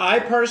 I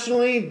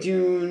personally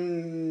do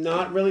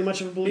not really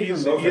much of a believer.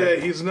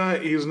 He's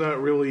not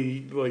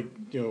really like,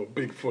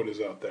 Bigfoot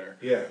is out there.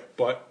 Yeah.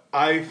 But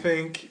I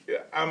think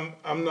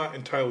I'm not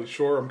entirely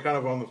sure. I'm kind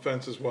of on the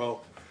fence as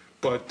well.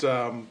 But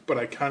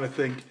I kind of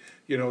think,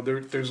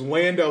 there's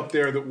land out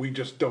there that we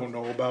just don't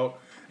know about.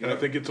 And I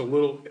think it's a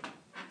little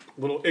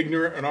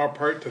ignorant on our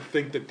part to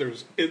think that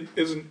it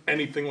isn't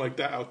anything like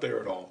that out there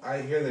at all.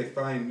 I hear they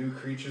find new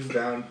creatures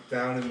down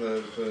in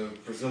the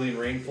Brazilian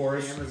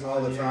rainforest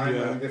all the time.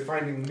 Yeah. I mean, they're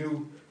finding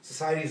new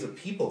societies of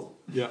people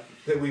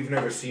that we've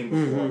never seen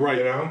before. Mm-hmm. Right.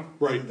 You know?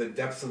 Right. The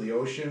depths of the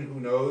ocean, who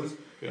knows?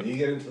 Yeah. And you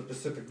get into the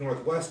Pacific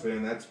Northwest,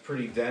 man, that's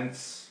pretty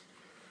dense,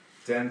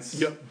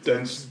 dense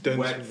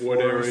wet wood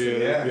forest.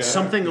 area. Yeah.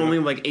 Something only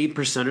like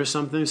 8% or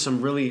something.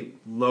 Some really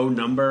low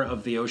number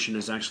of the ocean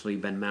has actually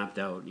been mapped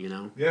out.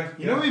 Yeah.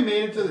 You know we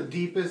made it to the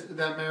deepest,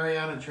 that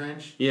Mariana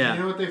Trench? Yeah. You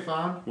know what they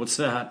found? What's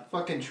that?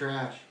 Fucking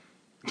trash.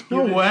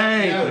 No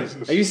way. Yeah.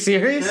 Are you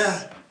serious?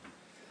 Yeah.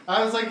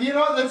 I was like,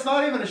 that's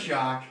not even a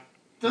shock.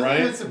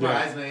 Doesn't even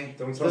surprise me.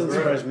 Doesn't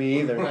surprise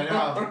me either. I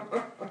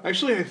know.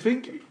 Actually, I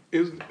think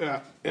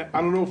I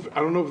don't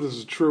know if this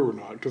is true or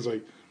not because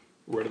I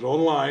read it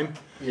online.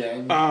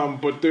 Yeah.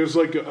 But there's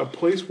like a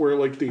place where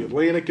like the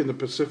Atlantic and the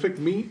Pacific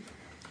meet,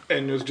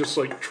 and there's just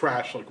like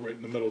trash like right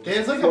in the middle.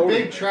 There's like a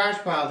big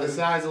trash pile the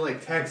size of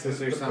like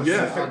Texas or something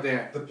out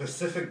there. The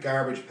Pacific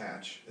Garbage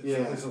Patch.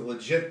 It's a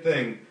legit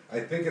thing. I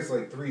think it's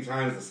like 3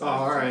 times the size.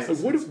 Oh, all right. So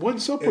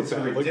what's up with that?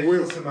 Like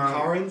ridiculous amount.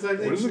 Corins, I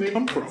think. Where does it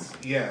come from?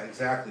 Yeah,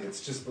 exactly.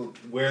 It's just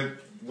where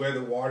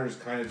the waters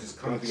kind of just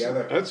come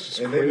together. That's just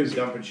and crazy. they've been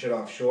dumping shit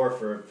offshore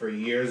for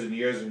years and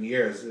years and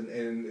years.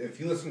 And if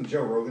you listen to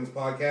Joe Rogan's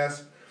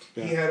podcast,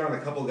 he had on a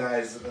couple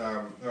guys,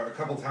 or a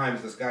couple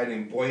times, this guy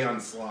named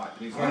Boyan Slot.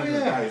 And he's not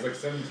even a guy. He's like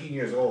 17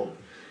 years old.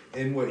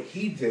 And what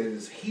he did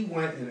is he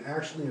went and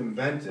actually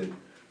invented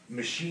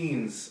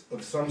machines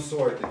of some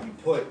sort that you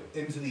put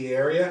into the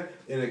area,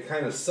 and it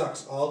kind of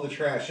sucks all the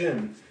trash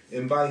in.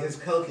 And by his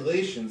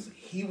calculations,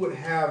 he would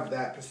have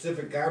that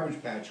Pacific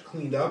Garbage Patch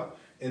cleaned up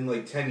in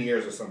like 10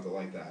 years or something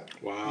like that.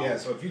 Wow. Yeah,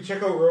 so if you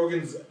check out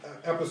Rogan's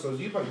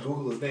episodes, you can probably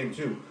Google his name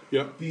too.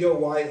 Yep.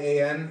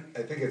 Boyan,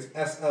 I think it's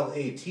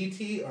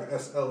SLATT or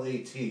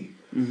SLAT.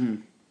 Mm-hmm.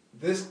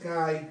 This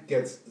guy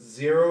gets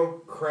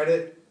zero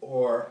credit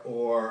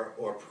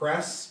or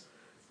press,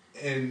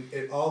 and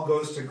it all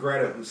goes to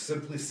Greta, who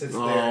simply sits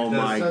there and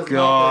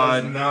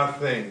does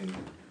nothing.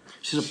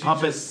 She's a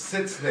puppet. She just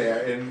sits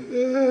there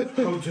and,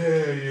 how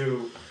dare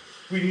you?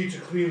 We need to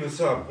clean this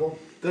up. Well,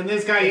 then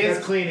this guy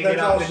is cleaning it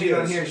up, and you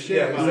don't hear shit.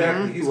 Yeah,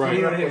 exactly. He's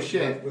cleaning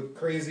up with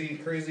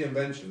crazy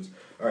inventions.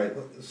 All right,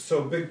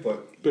 so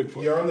Bigfoot.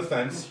 You're You're on the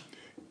fence.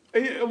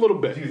 A little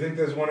bit. Do you think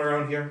there's one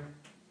around here?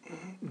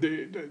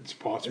 It's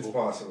possible. It's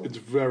possible. It's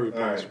very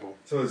possible. Right.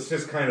 So it's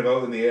just kind of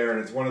out in the air,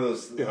 and it's one of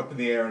those up in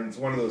the air, and it's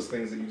one of those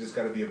things that you just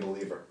got to be a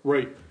believer.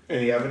 Right.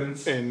 Any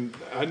evidence? And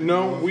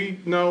we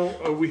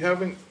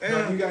haven't.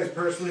 Not you guys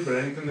personally, but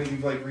anything that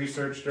you've like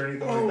researched or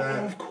anything like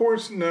that. Of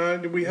course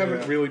not. We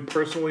haven't really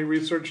personally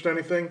researched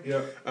anything.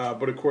 Yeah.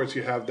 But of course,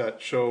 you have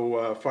that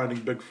show Finding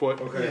Bigfoot.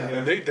 Okay. Yeah.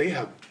 And they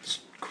have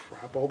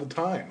crap all the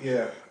time.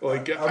 Yeah.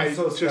 Like I'm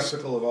so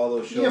skeptical of all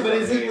those shows. Yeah, but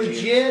is it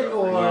legit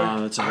or?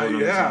 That's a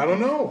whole I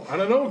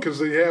don't know because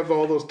they have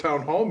all those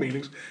town hall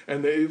meetings,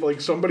 and they like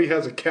somebody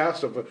has a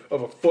cast of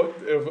a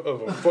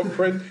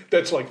footprint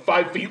that's like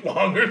 5 feet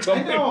long or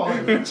something. I know.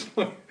 It's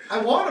like, I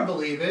want to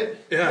believe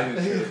it. yeah.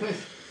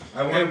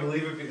 I want to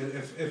believe it.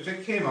 If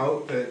it came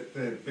out that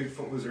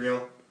Bigfoot was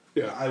real,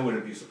 Yeah. I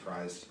wouldn't be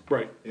surprised.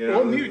 Right. You know,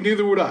 Well,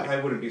 neither would I.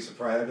 I wouldn't be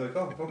surprised. I'd be like,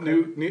 oh,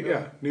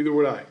 okay. Neither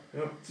would I.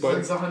 Yeah.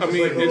 But Sometimes I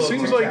mean, like it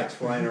seems like cats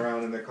flying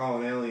around and they're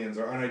calling aliens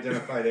or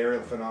unidentified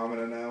aerial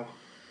phenomena now.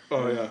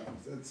 Oh yeah.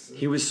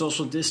 He was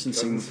social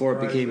distancing before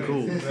it became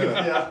cool.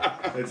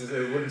 Yeah.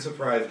 It wouldn't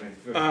surprise me.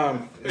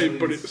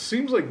 But it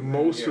seems like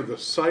most of the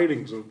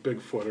sightings of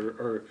Bigfoot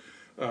are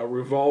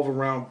revolve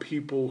around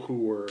people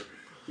who are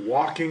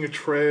walking a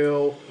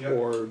trail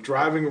or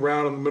driving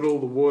around in the middle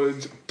of the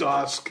woods at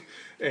dusk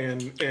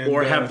and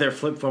or have their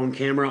flip phone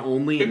camera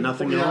only and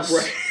nothing else.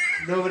 Right.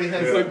 Nobody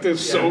has like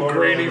this so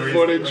grainy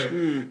footage,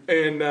 right.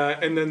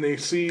 and then they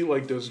see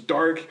like this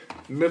dark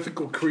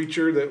mythical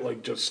creature that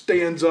like just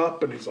stands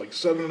up and he's like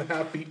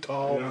 7.5 feet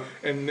tall,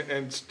 and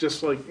it's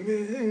just like could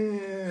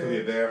be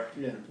a bear.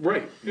 Yeah.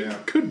 Right. Yeah.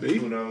 It could be.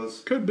 Who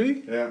knows? Could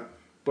be. Yeah.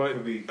 But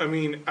I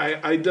mean,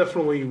 I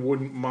definitely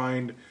wouldn't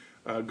mind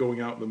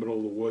going out in the middle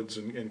of the woods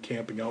and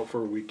camping out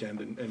for a weekend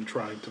and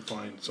trying to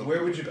find something.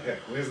 Where would you pick?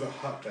 Where's the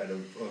hotbed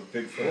of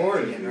Bigfoot?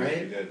 Oregon,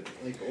 right?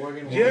 Like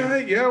Oregon.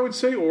 Yeah, I would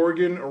say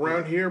Oregon.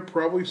 Around here,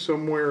 probably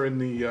somewhere in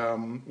the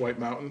White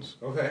Mountains.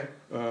 Okay.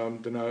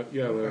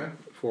 The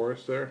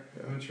forest there.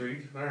 Yeah. I'm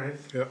intrigued. All right.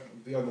 Yeah.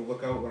 Be on the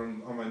lookout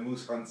on my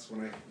moose hunts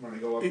when I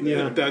go up there.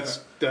 Yeah,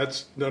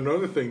 that's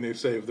another thing they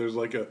say. If there's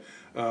like a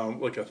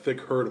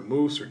thick herd of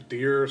moose or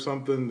deer or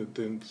something,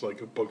 then it's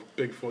like a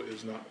Bigfoot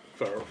is not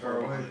far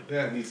away.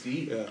 Yeah, it needs to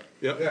eat. Yeah.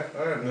 Yeah.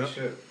 All right. No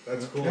shit.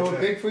 That's cool. Now, would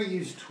Bigfoot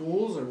use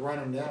tools or run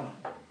him down?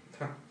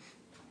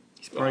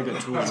 He's probably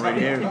got tools right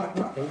here.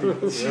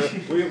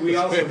 We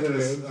also did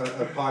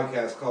a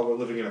podcast called "We're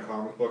Living in a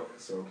Comic Book,"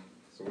 so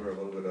we're a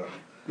little bit of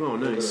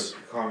nice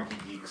comic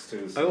geeks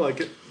too. So. I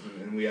like it.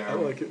 And we are. I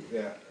like it.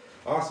 Yeah.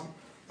 Awesome.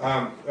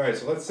 All right,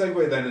 so let's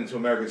segue then into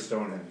America's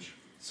Stonehenge.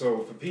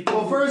 So for people.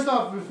 Well, first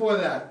off, before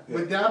that,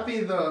 would that be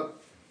the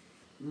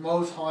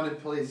most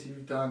haunted place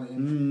you've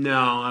done?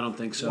 No, I don't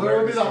think so. Where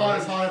would be the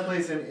haunted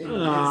place in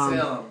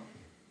Salem?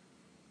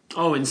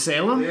 Oh, in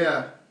Salem?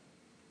 Yeah.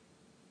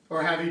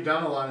 Or have you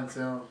done a lot in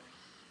Salem?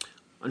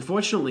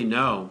 Unfortunately,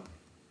 no.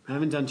 I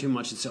haven't done too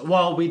much in Salem.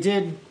 Well, we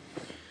did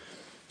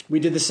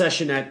the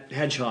session at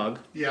Hedgehog.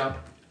 Yeah.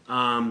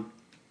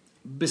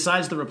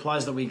 Besides the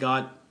replies that we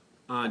got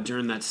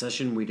during that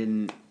session, we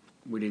didn't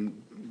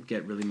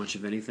get really much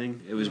of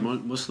anything. It was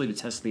mostly to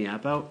test the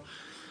app out.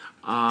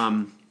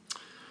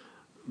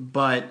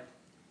 But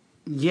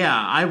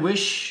yeah,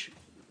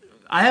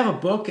 I have a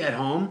book at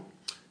home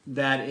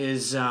that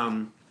is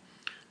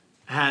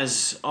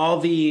has all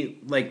the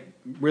like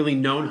really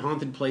known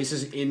haunted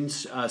places in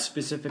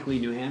specifically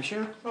New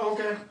Hampshire. Oh,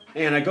 okay.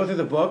 And I go through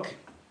the book,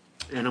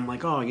 and I'm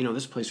like, oh,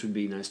 this place would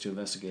be nice to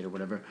investigate or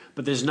whatever.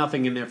 But there's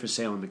nothing in there for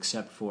Salem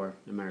except for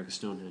America's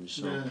Stonehenge.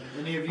 So, yeah.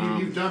 Any of you,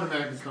 you've done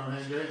America's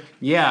Stonehenge, right?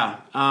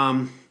 Yeah.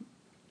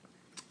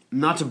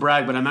 Not to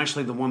brag, but I'm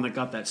actually the one that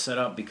got that set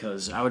up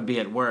because I would be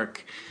at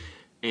work,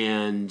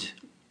 and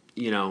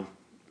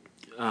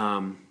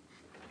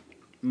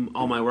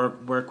all my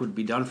work would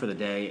be done for the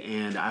day,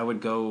 and I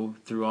would go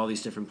through all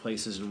these different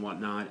places and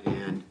whatnot.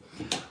 And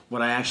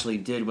what I actually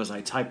did was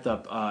I typed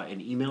up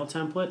an email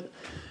template,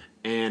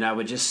 and I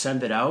would just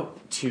send it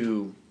out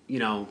to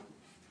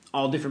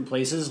all different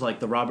places, like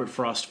the Robert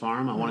Frost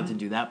Farm. I wanted to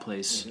do that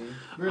place.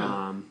 Mm-hmm.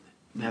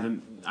 Really?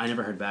 I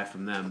never heard back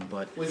from them,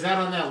 but was that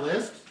on that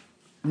list?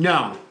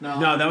 No,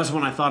 that was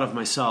one I thought of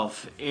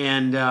myself.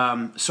 And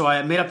so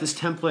I made up this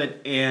template,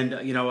 and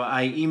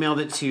I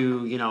emailed it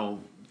to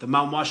the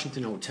Mount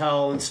Washington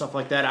Hotel and stuff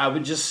like that. I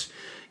would just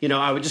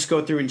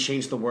go through and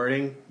change the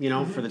wording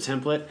for the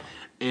template.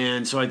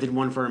 And so I did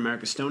one for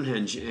America's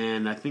Stonehenge,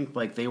 and I think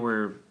like they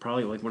were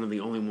probably like one of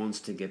the only ones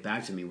to get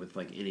back to me with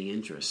like any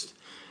interest.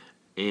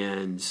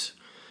 And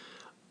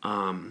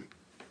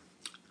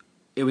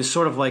it was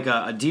sort of like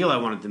a deal I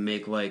wanted to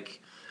make, like,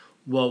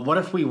 well, what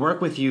if we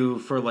work with you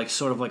for like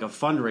sort of like a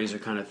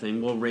fundraiser kind of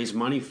thing? We'll raise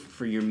money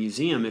for your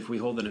museum if we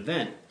hold an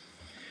event.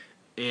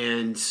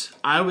 And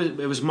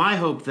it was my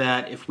hope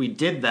that if we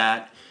did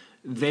that,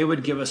 they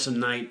would give us a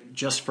night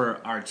just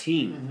for our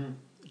team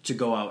to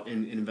go out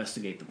and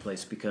investigate the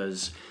place,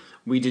 because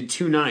we did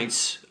 2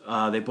 nights.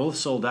 They both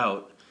sold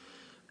out,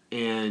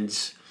 and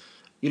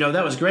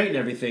that was great and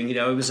everything.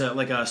 It was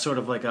like a sort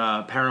of like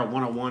a Para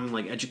 101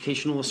 like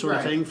educational sort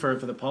of thing for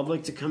the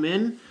public to come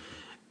in,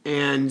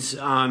 and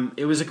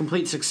it was a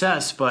complete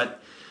success.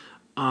 But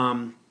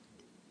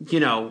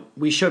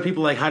we showed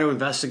people like how to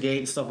investigate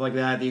and stuff like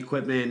that, the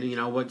equipment,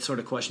 what sort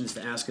of questions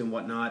to ask and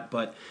whatnot.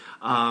 But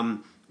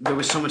there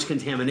was so much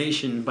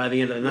contamination by the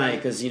end of the night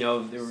because there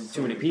were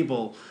too many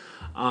people.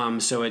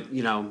 So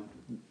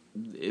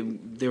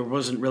there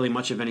wasn't really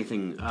much of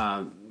anything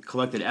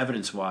collected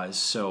evidence-wise.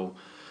 So,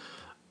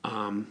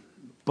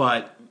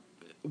 but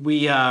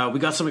we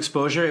got some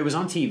exposure. It was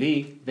on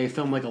TV. They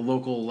filmed like a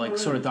local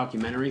sort of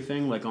documentary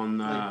thing, like on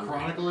like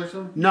Chronicle or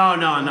something. No,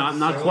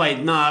 not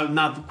quite. No,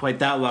 not quite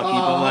that lucky.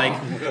 But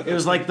like it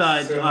was like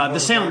the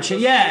Salem.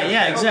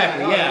 Yeah,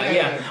 exactly. Okay.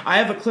 Yeah. I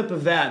have a clip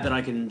of that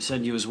I can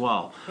send you as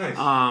well. Nice.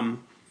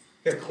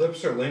 Yeah,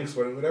 clips or links,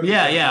 whatever.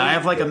 Yeah. I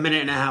have like a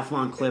 1.5-minute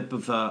long clip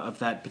of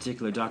that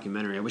particular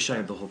documentary. I wish I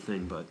had the whole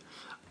thing, but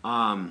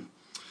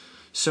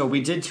so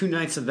we did 2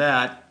 nights of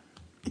that.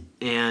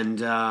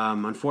 And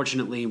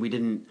unfortunately, we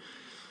didn't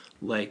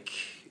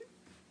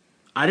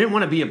I didn't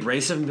want to be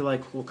abrasive and be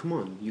like, well, come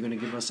on, you're going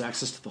to give us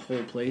access to the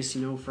whole place,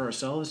 for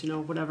ourselves,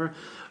 whatever.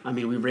 I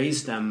mean, we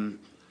raised them.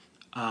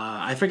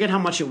 I forget how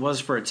much it was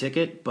for a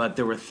ticket, but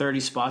there were 30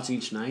 spots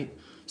each night.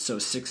 So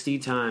 60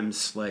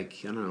 times, I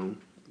don't know,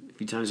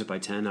 if you times it by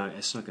 10, I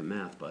suck at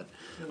math, but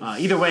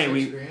either way,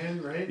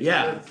 $6,000, right?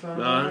 Yeah.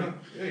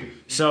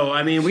 So,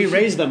 I mean, we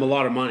raised them a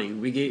lot of money.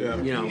 We gave,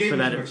 for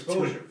that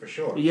exposure, for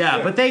sure.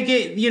 Yeah, but they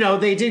gave,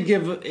 they did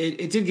give,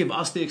 it did give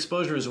us the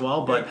exposure as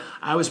well, but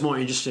I was more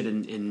interested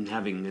in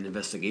having an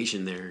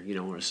investigation there,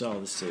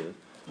 ourselves to,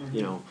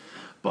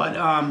 but,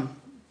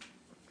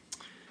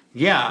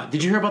 yeah.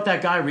 Did you hear about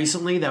that guy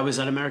recently that was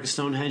at America's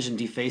Stonehenge and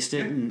defaced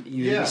it? And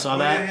you saw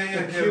that?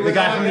 Yeah. The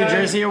guy from New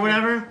Jersey or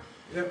whatever?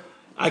 Yeah.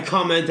 I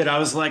commented, I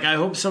was like, I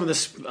hope some of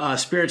the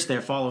spirits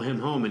there follow him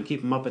home and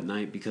keep him up at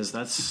night because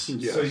that's... So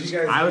you guys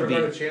never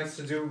got a chance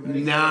to do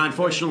anything? Nah,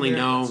 unfortunately,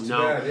 no.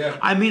 Bad, yeah.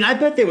 I mean, I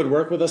bet they would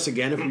work with us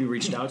again if we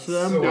reached out to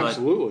them. But,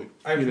 absolutely.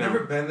 I've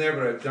never been there,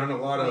 but I've done a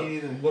lot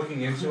of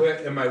looking into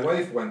it, and my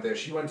wife went there.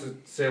 She went to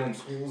Salem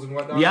schools and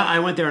whatnot. Yeah, I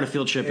went there on a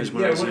field trip as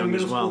when I was young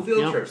as well. Middle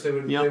school field trips.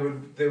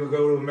 They would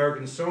go to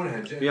American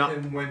Stonehenge,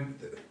 and when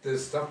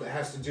there's stuff that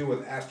has to do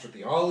with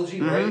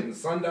astrotheology, right, and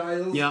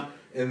sundials. Yeah.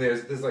 And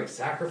there's like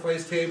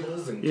sacrifice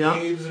tables and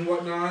caves and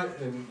whatnot.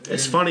 And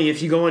it's funny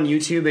if you go on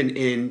YouTube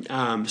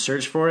and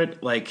search for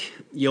it. Like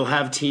you'll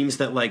have teams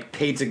that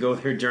paid to go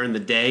there during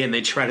the day and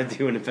they try to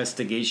do an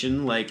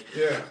investigation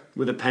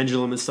with a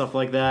pendulum and stuff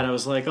like that. I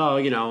was like, oh,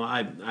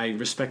 I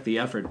respect the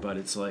effort, but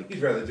it's like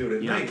you'd rather do it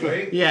at night,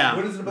 right? Yeah.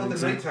 What is it about the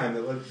nighttime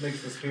that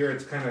makes the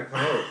spirits kind of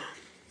come out?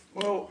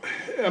 Well,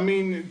 I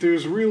mean,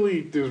 there's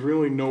really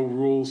no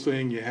rule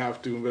saying you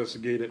have to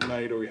investigate at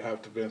night or you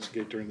have to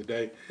investigate during the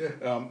day.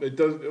 Yeah. It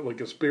does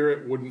a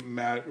spirit wouldn't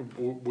matter.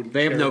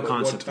 They have no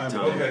concept of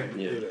time.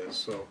 It is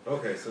so.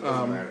 Okay, so it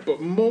doesn't matter.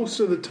 But most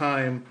of the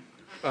time,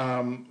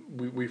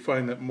 we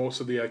find that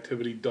most of the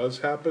activity does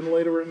happen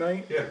later at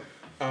night. Yeah.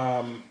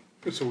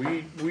 So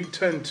we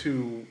tend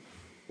to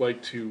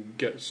like to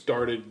get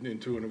started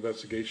into an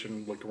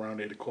investigation around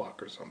 8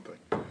 o'clock or something.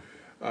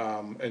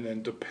 And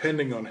then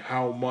depending on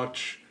how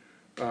much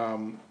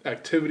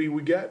activity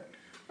we get,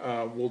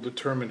 will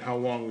determine how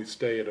long we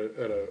stay at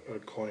a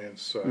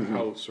client's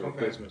house or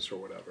business or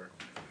whatever.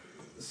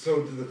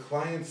 So do the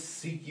clients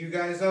seek you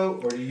guys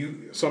out, or do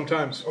you?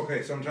 Sometimes.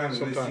 Okay, sometimes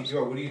they seek you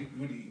out. What do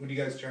you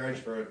guys charge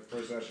for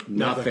a session?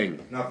 Nothing.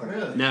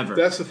 Really? Never.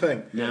 That's the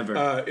thing.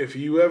 Never. If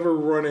you ever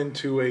run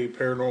into a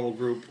paranormal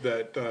group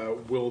that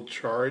will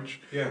charge,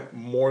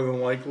 more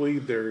than likely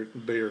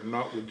they are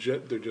not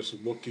legit. They're just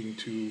looking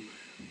to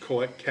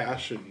collect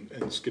cash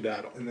and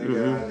skedaddle. And then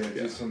get out of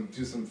there,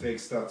 do some fake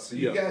stuff. So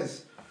you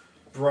guys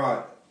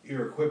brought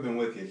your equipment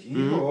with you. Can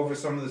you go over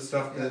some of the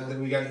stuff that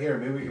we got here?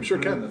 Maybe we can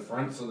put it in the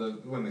front so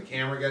that when the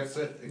camera gets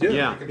it,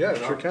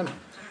 sure can.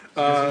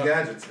 Some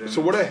gadgets.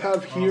 So what I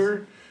have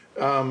here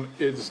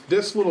is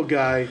this little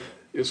guy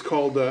is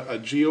called a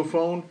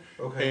geophone,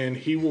 and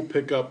he will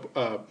pick up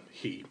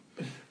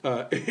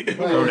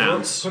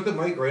pronouns. Put the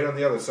mic right on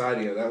the other side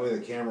of you. That way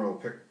the camera will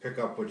pick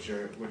up what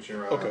you're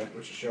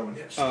showing.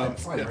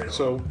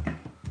 So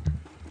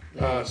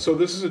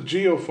this is a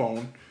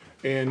geophone,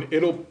 and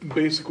it'll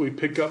basically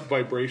pick up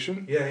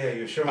vibration. Yeah,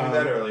 you showed me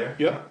that earlier.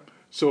 Yeah.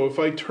 So if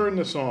I turn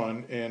this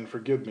on, and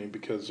forgive me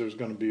because there's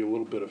going to be a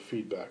little bit of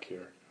feedback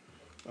here.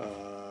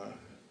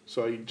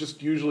 So I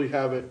just usually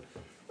have it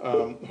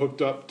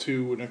hooked up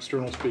to an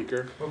external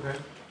speaker. Okay.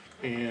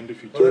 And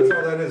if you turn that's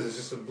all that is. It's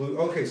just a blue.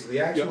 Okay, so the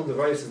actual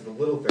device is the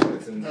little thing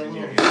that's in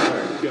your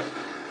hand. Yeah.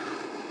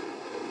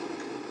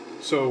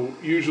 So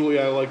usually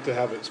I like to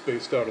have it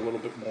spaced out a little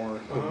bit more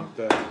than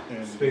that.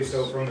 And spaced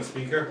out from the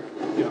speaker?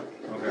 Yeah.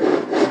 Okay.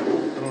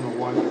 I don't know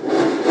why.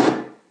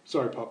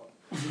 Sorry, pup.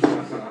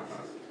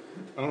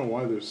 I don't know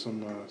why there's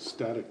some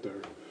static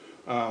there.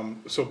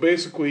 So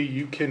basically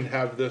you can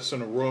have this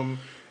in a room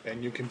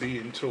and you can be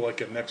into a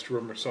next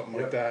room or something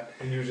like that.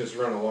 And you just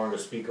run along a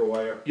speaker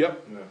wire?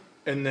 Yep. Yeah.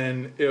 And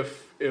then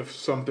if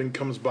something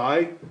comes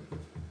by,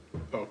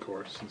 of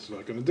course, it's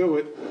not going to do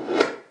it.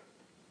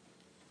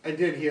 I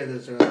did hear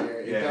this earlier.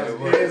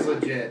 It is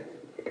legit.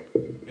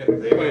 Yeah,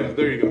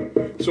 there you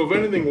go. So if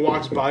anything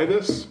walks by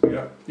this,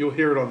 you'll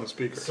hear it on the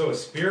speaker. So a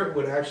spirit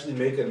would actually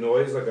make a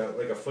noise like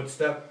a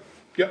footstep?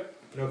 Yep.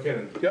 No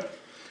kidding. Yep.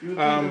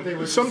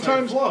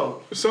 Sometimes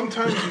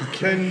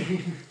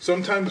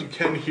you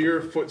can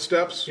hear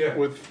footsteps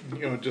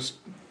with just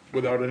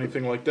without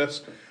anything like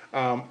this.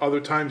 Other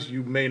times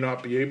you may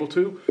not be able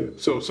to.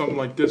 So something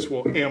like this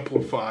will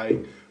amplify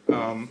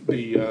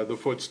the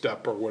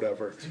footstep or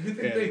whatever. Do you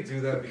think they do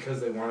that because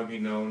they want to be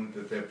known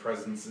that their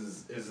presence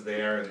is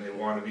there and they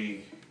want to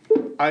be?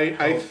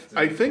 I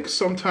think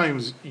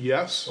sometimes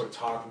yes. Or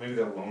talk, maybe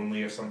they're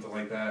lonely or something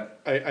like that.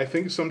 I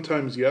think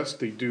sometimes yes,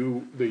 they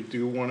do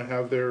want to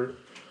have their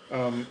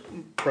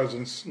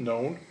presence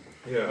known.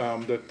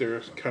 Yeah. That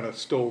they're kind of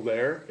still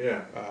there.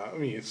 Yeah. I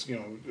mean, it's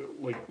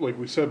like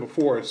we said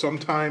before.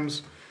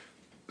 Sometimes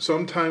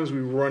we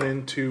run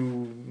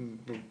into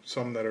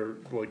some that are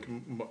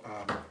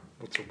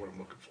what's the word I'm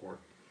looking for?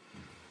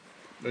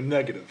 A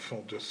negative,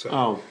 I'll just say.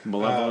 Oh,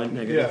 malevolent,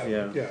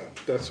 negative, yeah,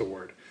 that's a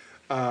word.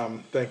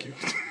 Thank you.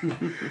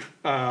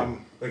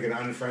 Like an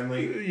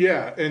unfriendly.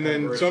 Yeah, and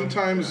then apparition?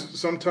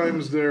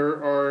 sometimes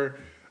there are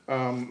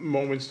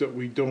moments that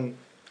we don't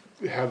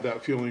have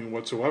that feeling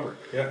whatsoever.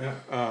 Yeah.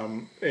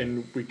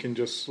 And we can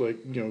just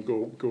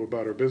go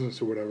about our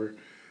business or whatever.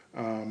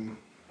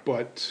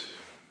 But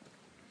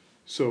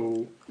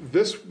so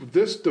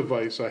this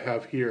device I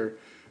have here,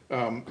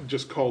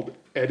 just called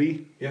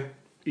EDI. Yeah.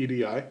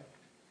 EDI.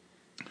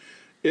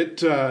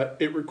 It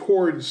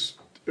records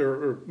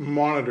or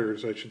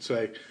monitors, I should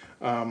say.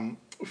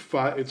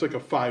 It's like a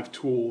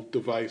 5-tool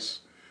device.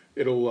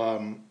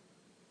 It'll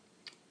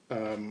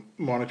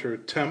monitor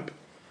temp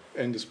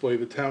and display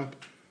the temp,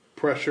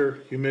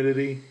 pressure,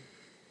 humidity.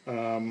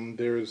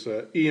 There's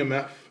a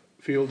EMF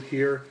field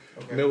here.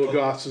 Okay.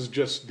 Milligauss is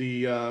just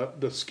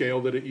the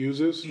scale that it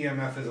uses.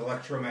 EMF is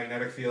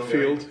electromagnetic field.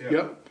 Right?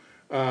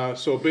 Yep.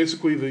 So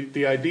basically,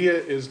 the idea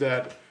is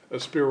that a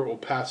spirit will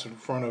pass in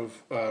front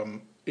of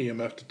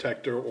EMF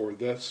detector or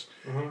this,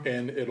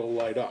 and it'll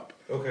light up.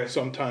 Okay.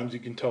 Sometimes you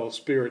can tell a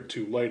spirit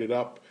to light it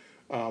up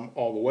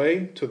all the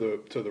way to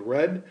the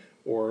red,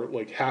 or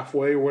like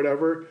halfway or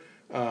whatever.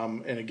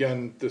 And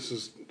again, this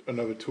is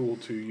another tool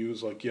to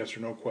use like yes or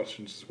no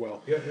questions as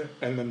well. Yeah.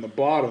 And then the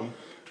bottom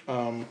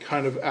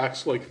kind of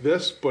acts like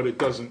this, but it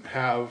doesn't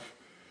have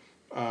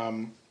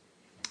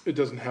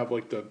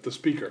like the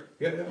speaker.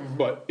 Yeah.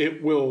 But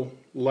it will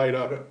light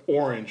up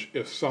orange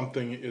if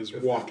something is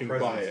walking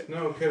by it.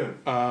 No kidding.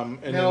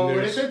 And no, then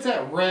but if it's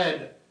at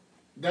red,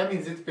 that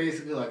means it's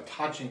basically like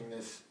touching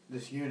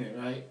this unit,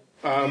 right?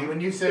 I mean,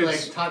 when you say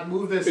like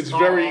move this, it's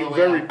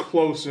very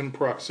close in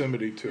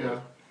proximity to it.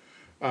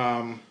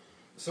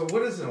 So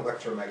what is an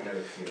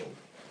electromagnetic field?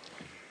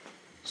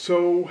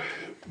 So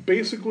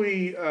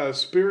basically,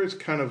 spirits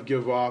kind of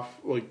give off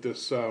like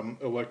this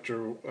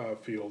electro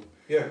field.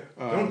 Yeah.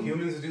 Don't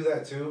humans do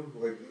that too?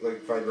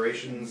 Like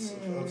vibrations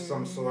of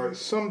some sort?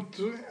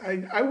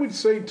 I would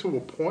say to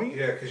a point.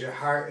 Yeah, because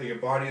your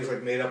body is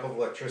like made up of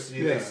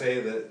electricity. Yeah. They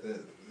say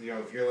that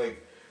if you're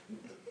like,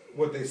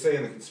 what they say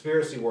in the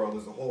conspiracy world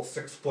is the whole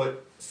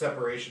 6-foot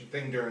separation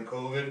thing during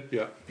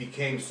COVID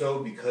became so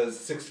because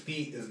 6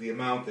 feet is the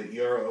amount that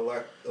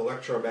your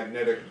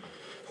electromagnetic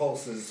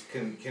pulses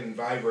can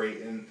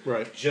vibrate, and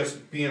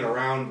just being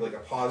around like a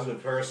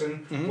positive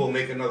person will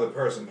make another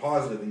person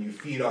positive, and you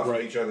feed off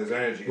of each other's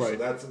energy. So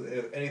that's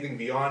anything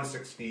beyond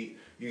 6 feet,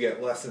 you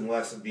get less and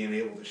less of being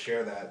able to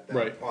share that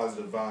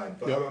positive vibe.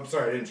 But I'm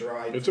sorry to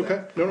interrupt. It's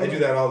okay. I do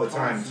that all the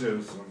time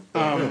too. So.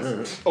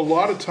 A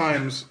lot of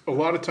times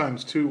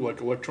too,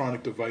 like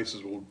electronic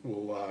devices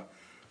will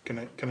can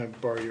I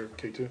borrow your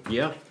K2?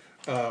 Yeah.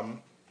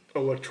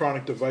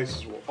 Electronic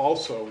devices will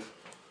also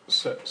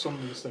set some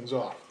of these things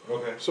off.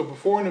 Okay. So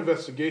before an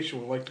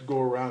investigation, we like to go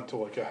around to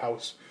like a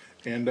house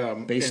and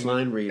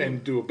baseline reading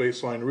and do a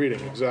baseline reading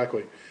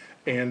exactly,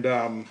 and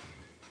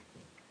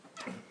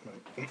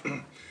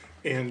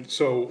and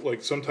so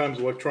like sometimes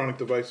electronic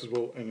devices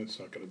will, and it's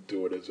not going to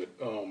do it, is it?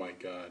 Oh my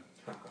god.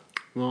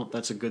 Well,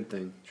 that's a good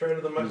thing. Try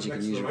to the next to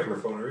the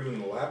microphone or even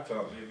the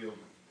laptop, maybe.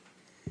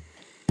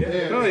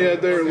 Oh yeah,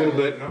 there a little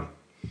bit. No?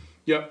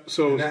 Yep.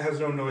 So and that has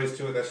no noise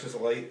to it. That's just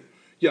light.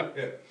 Yeah.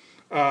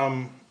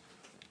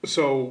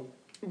 So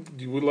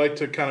you would like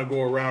to kind of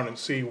go around and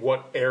see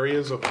what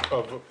areas of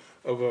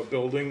a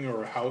building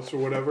or a house or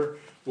whatever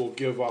will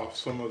give off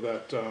some of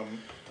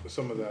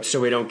that. So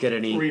we don't get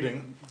any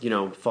reading.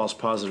 False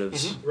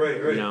positives.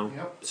 Mm-hmm.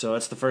 Right. So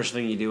that's the first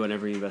thing you do in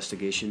every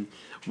investigation.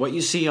 What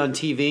you see on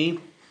TV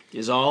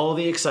is all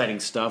the exciting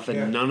stuff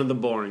and none of the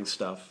boring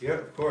stuff. Yeah,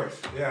 of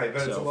course. Yeah, I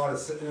bet it's a lot of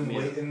sitting and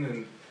waiting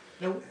and.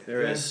 Nope.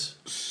 There is.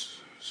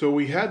 So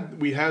we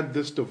had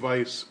this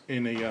device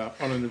in on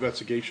an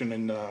investigation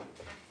in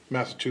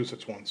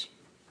Massachusetts once.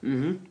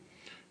 Mm-hmm.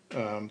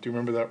 Do you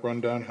remember that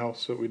rundown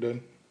house that we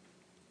did?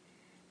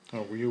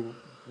 Oh, were you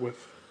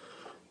with?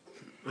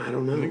 I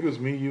don't know. I think it was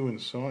me, you,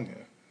 and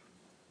Sonia.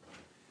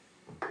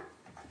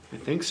 I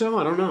think so.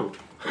 I don't know.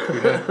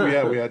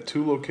 we had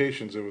 2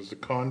 locations. There was the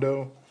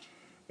condo,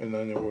 and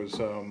then there was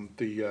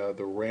the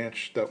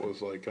ranch that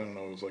was like, I don't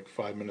know, it was like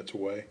 5 minutes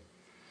away.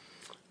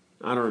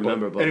 I don't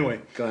remember, but anyway,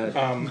 go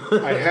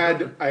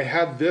ahead. I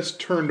had this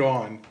turned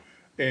on,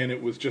 and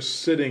it was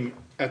just sitting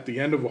at the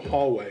end of a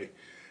hallway,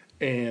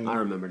 and I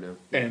remember now.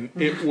 And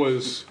it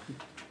was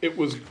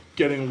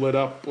getting lit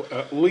up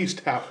at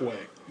least halfway.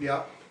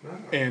 Yeah.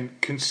 And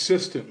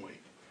consistently.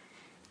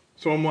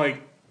 So I'm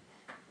like,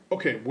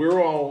 okay,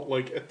 we're all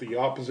like at the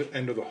opposite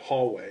end of the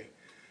hallway.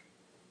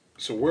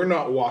 So we're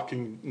not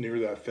walking near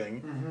that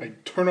thing. Mm-hmm. I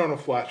turn on a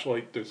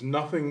flashlight. There's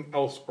nothing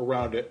else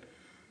around it.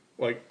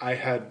 Like, I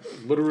had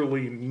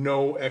literally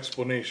no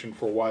explanation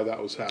for why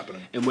that was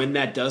happening. And when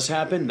that does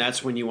happen,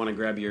 that's when you want to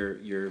grab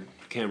your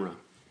camera.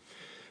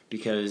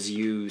 Because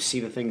you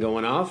see the thing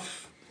going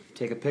off,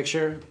 take a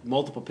picture,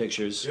 multiple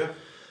pictures.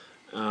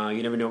 Yeah.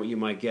 You never know what you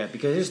might get.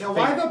 Because now,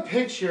 why the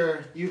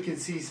picture you can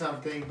see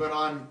something, but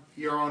on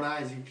your own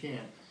eyes you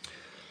can't?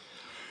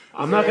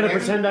 I'm not going to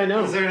pretend I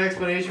know. Is there an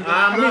explanation?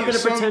 I'm not going to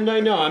pretend I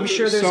know. I'm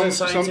sure there's a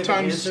scientific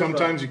answer.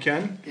 Sometimes you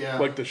can. Yeah.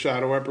 Like the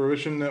shadow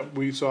apparition that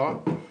we saw.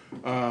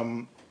 I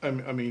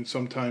mean,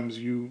 sometimes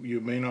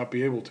you may not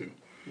be able to.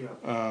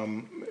 Yeah.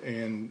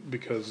 And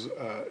because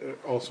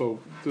also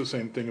the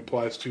same thing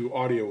applies to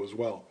audio as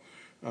well.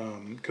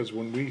 Because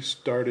when we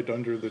started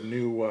under the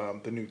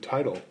new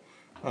title,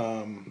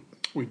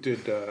 we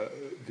did the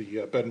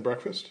bed and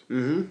breakfast,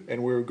 and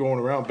we were going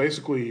around.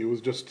 Basically, it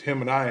was just him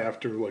and I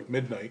after like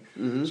midnight.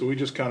 So we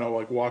just kind of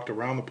like walked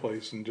around the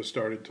place and just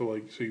started to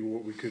like see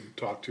what we could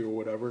talk to or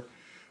whatever.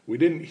 We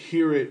didn't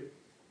hear it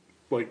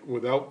like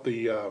without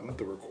the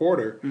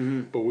recorder,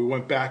 but we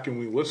went back and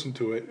we listened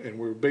to it, and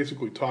we were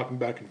basically talking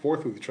back and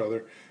forth with each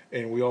other,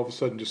 and we all of a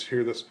sudden just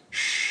hear this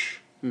shh.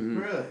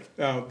 Really?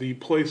 Now the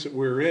place that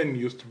we're in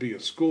used to be a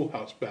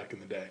schoolhouse back in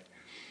the day.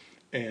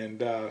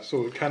 And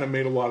so it kind of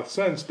made a lot of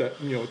sense that,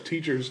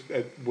 teachers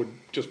would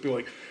just be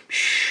like,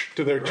 shh,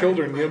 to their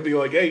children. You'd be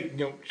like, hey,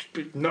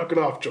 knock it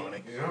off,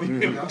 Johnny.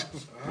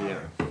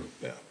 Yeah.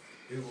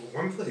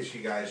 One place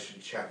you guys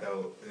should check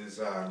out is,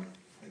 and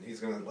he's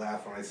going to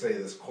laugh when I say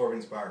this,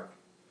 Corbin's Park.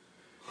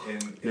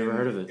 Never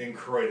heard of it. In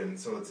Croydon.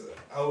 So it's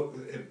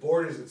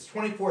it's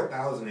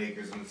 24,000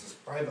 acres, and it's this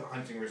private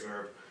hunting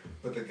reserve.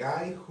 But the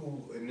guy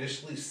who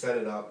initially set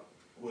it up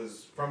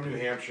was from New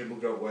Hampshire,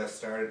 moved out west,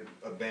 started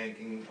a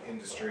banking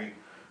industry,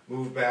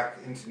 moved back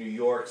into New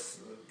York,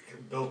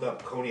 built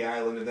up Coney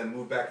Island, and then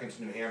moved back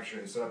into New Hampshire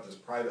and set up this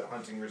private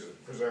hunting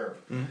preserve.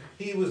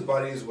 He was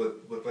buddies with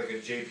like a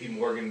J.P.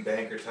 Morgan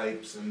banker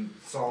types, and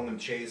Solomon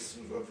Chase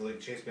of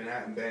like Chase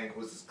Manhattan Bank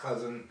was his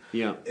cousin.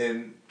 Yeah.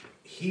 And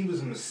he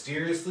was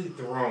mysteriously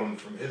thrown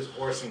from his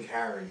horse and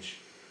carriage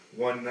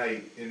one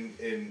night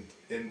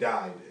and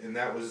died, and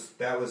that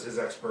was his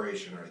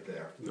expiration right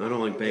there. I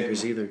don't like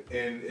bankers either.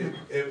 And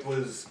it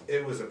was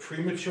a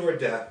premature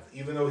death,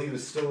 even though he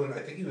was still in. I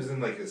think he was in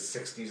like his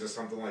 60s or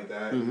something like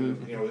that.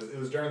 It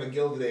was during the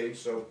Gilded Age,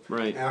 so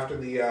after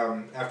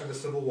the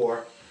Civil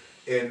War,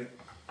 and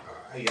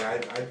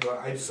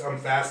I'm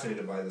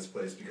fascinated by this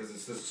place because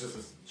it's just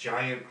this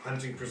giant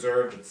hunting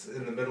preserve. It's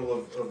in the middle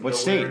of what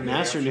state?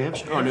 Mass or New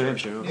Hampshire? Oh, New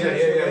Hampshire.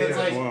 Okay. Yeah. It's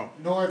like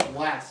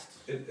northwest.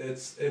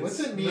 It's what's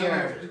it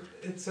near?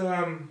 It's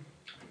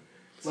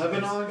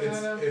Lebanon,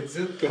 kind of. It's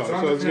so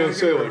I was going to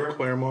say like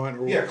Claremont.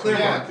 Or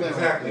Claremont, Claremont,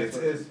 exactly.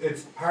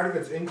 It's part of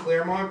it's in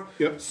Claremont.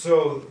 Yep.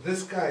 So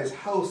this guy's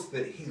house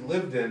that he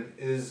lived in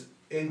is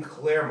in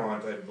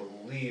Claremont, I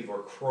believe, or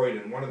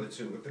Croydon, one of the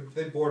two. But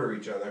they border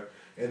each other,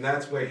 and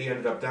that's where he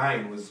ended up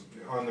dying. Was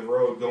on the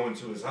road going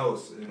to his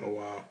house. And, oh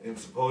wow! And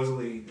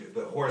supposedly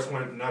the horse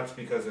went nuts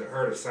because it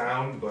heard a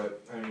sound.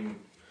 But I mean,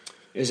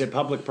 is it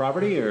public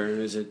property or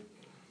is it?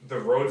 The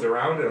roads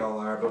around it all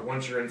are, but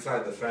once you're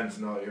inside the fence,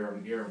 no,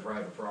 you're in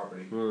private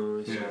property.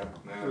 Oh, I see.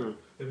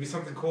 It'd be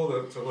something cool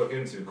to look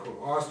into.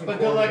 Austin, but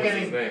good luck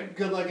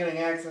getting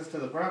access to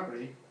the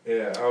property.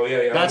 Yeah. Oh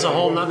yeah. That's a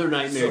whole nother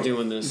nightmare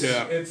doing this.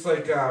 Yeah. It's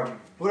like.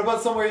 What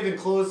about somewhere even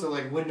close to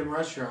like Wyndham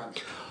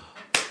Restaurant?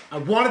 I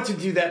wanted to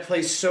do that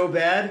place so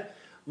bad.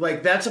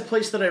 Like that's a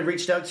place that I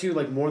reached out to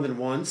like more than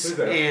once. Who's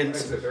that? And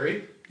Exit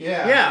 3?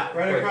 Yeah.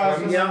 Right across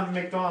from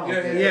McDonald's.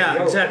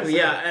 Yeah, exactly.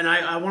 Yeah, and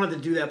I wanted to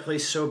do that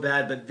place so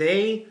bad, but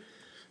they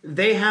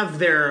have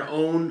their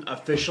own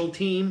official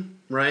team,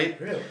 right?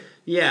 Really?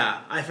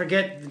 Yeah, I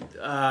forget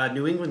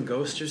New England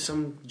Ghost or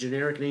some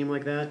generic name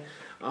like that.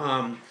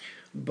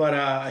 But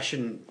I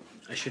shouldn't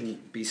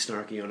be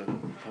snarky on a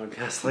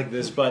podcast like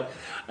this, but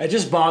it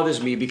just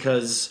bothers me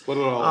because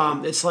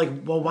it's like,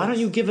 well, why don't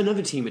you give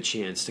another team a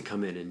chance to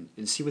come in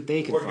and see what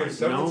they can find? Or give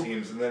several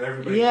teams and then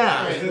everybody.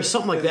 Yeah, or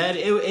something like that.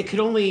 It could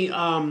only,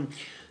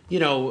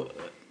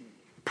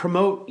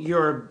 promote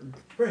your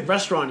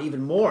restaurant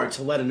even more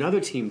to let another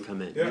team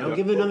come in.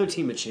 Give another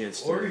team a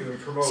chance or even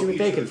promote see what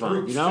they can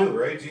find. Too,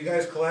 right? Do you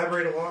guys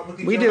collaborate a lot with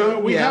each other?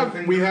 We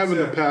do. We have in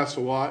the past a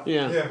lot.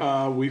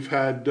 Yeah. We've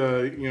had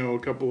a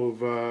couple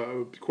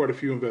of quite a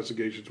few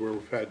investigations where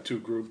we've had two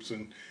groups,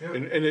 and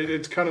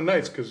it's kind of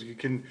nice because you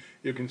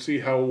can see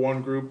how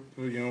one group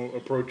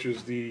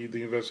approaches the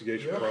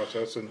investigation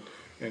process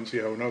and see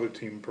how another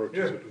team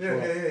approaches it as well.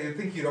 Yeah. You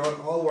think you'd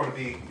all want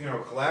to be,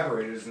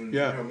 collaborators, and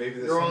maybe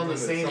there's on the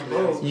same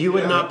boat. You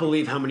would not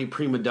believe how many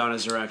prima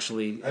donnas are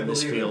actually in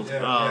this field.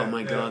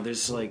 My God,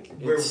 there's like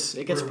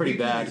it gets pretty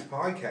bad. These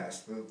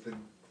podcasts,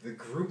 the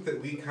group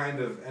that we kind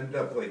of end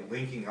up like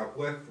linking up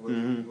with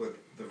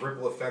the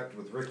ripple effect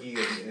with Ricky,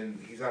 and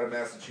he's out of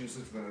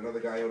Massachusetts, and then another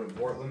guy out in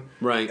Portland.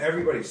 Right.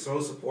 Everybody's so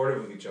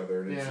supportive of each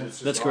other. And it's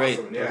just that's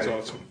awesome. great. Yeah, that's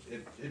awesome.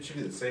 It should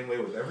be the same way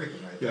with everything,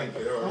 I think.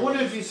 I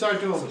wonder if you start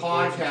doing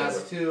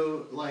podcasts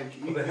too, like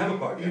they have a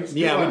podcast.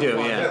 Yeah, we do.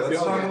 Let's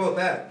talk about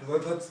that.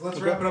 Let's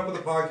wrap it up with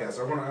the podcast.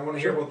 I want to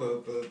hear about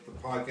the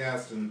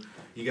podcast, and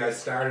you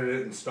guys started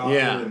it and stopped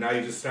it, and now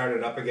you just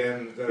started up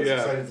again. I was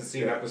excited to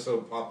see an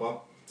episode pop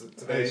up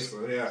today. So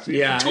I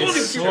told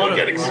you people would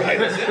get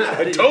excited.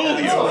 I told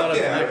you.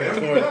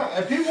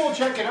 And people will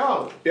check it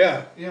out.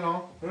 Yeah.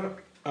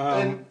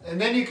 And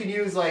then you can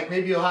use like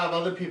maybe you'll have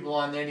other people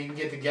on there and you can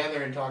get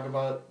together and talk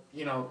about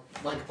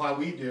like how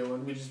we do,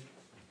 and we just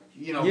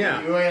you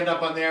end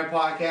up on their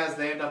podcast,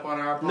 they end up on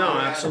our podcast. No,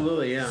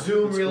 absolutely, yeah.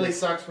 Zoom That's really cool.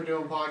 sucks for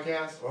doing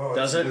podcasts. Oh,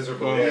 Does it?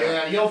 Miserable.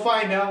 Yeah, you'll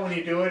find out when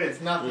you do it. It's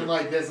nothing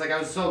like this. Like, I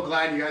was so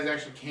glad you guys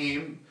actually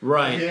came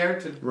here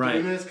to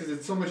do this, because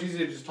it's so much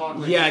easier to just talk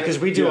like yeah, because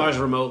we do ours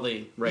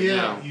remotely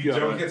now. You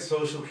don't get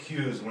social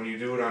cues when you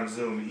do it on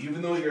Zoom,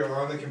 even though you're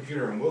on the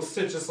computer. And we'll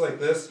sit just like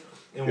this,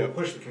 and we'll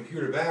push the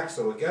computer back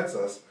so it gets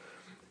us.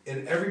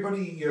 And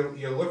everybody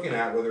you're looking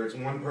at, whether it's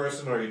one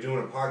person or you're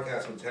doing a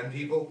podcast with 10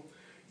 people,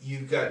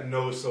 you've got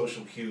no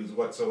social cues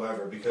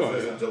whatsoever because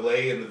there's a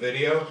delay in the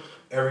video.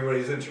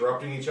 Everybody's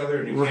interrupting each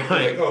other, and you can't be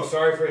like, "Oh,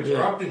 sorry for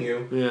interrupting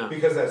you,"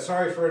 because that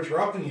 "sorry for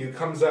interrupting you"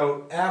 comes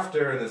out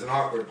after, and there's an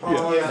awkward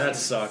pause. Yeah, that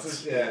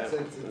sucks.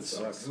 It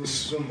sucks.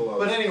 Zoom blows.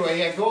 But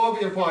anyway, go over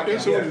your podcast.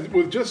 Yeah, so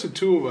with just the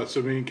two of us,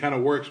 I mean, it kind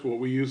of works. What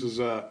we use is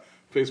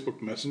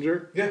Facebook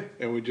Messenger. Yeah.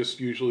 And we just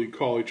usually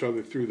call each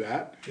other through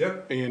that.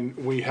 Yep. And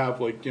we have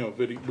video.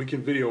 We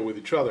can video with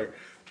each other.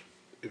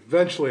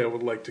 Eventually, I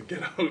would like to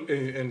get out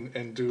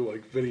and do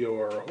like video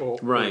or a whole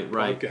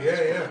podcast.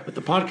 Yeah. But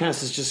the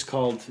podcast is just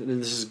called,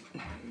 and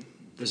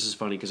this is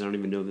funny because I don't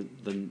even know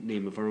the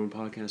name of our own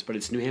podcast, but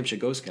it's New Hampshire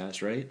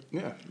Ghostcast, right?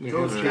 Yeah.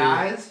 Ghost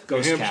Cast?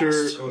 Ghost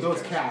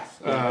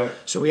Cast.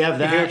 So we have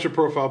that. New Hampshire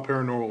Profile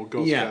Paranormal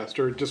Ghostcast,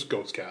 or just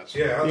Ghostcast.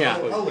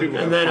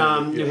 And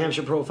then New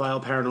Hampshire Profile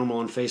Paranormal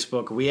on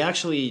Facebook. We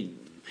actually,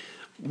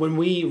 when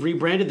we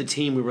rebranded the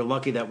team, we were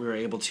lucky that we were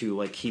able to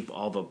like keep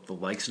all the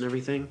likes and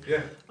everything.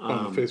 Yeah.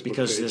 On the Facebook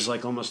because page. there's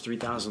like almost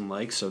 3,000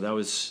 likes, so that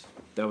was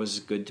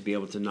good to be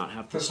able to not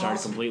have to start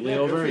awesome. completely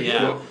over.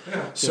 Yeah.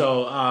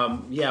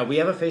 So we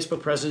have a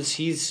Facebook presence.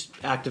 He's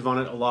active on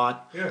it a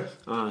lot.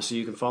 Yeah. So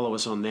you can follow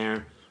us on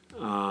there.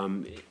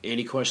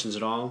 Any questions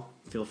at all,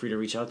 feel free to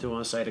reach out to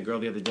us. I had a girl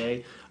the other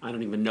day. I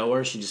don't even know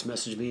her. She just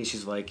messaged me.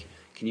 She's like,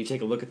 "Can you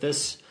take a look at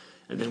this?"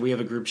 And then we have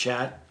a group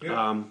chat.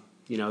 Yeah.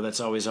 That's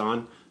always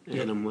on.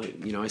 And I'm like,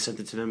 I sent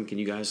it to them. Can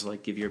you guys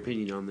like give your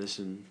opinion on this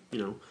and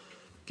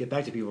get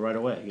back to people right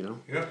away?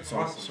 Yeah, it's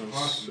awesome.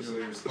 So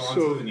they're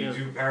responsive, and you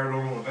do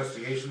paranormal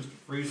investigations for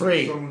free.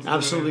 Free,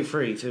 absolutely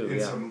free too. In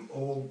some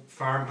old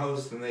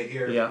farmhouse, and they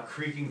hear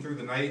creaking through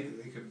the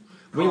night. They could.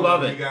 We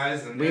love it. You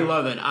guys and, we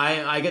love it.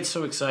 I get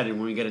so excited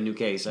when we get a new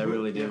case. I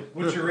really do.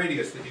 What's your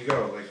radius that you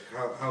go? Like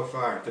how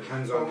far?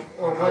 Depends on.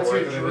 Or what's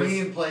your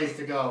dream place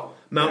to go?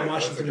 Mount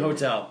Washington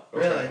Hotel.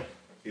 Okay. Really?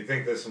 You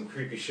think there's some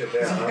creepy shit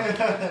there,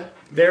 huh?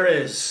 There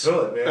is.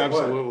 Fill it, man.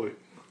 Absolutely.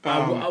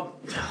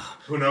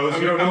 Who knows?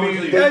 You don't know.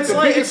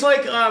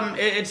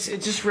 It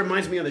just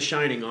reminds me of The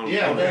Shining. Almost.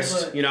 Yeah,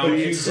 that's But you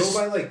go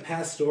by like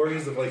past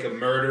stories of like a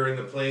murder in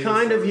the place.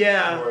 Kind of,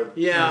 yeah.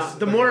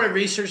 The more I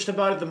researched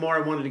about it, the more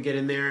I wanted to get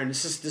in there, and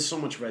it's just there's so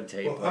much red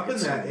tape. Well, up in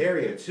that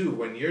area too,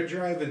 when you're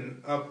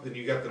driving up and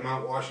you got the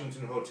Mount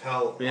Washington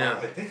Hotel,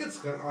 I think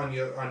it's on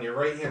your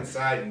right hand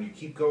side, and you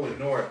keep going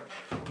north,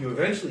 you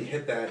eventually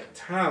hit that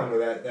town or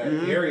that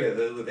area,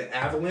 the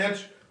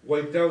avalanche.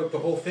 Wiped out the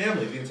whole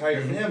family, the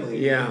entire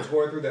family. And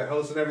tore through the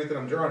house and everything.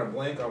 I'm drawing a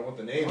blank on what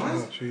the name is.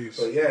 Oh, jeez.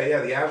 But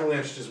the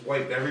avalanche just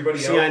wiped everybody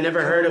out. See, I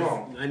never heard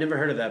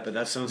of that, but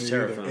that sounds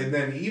terrifying. And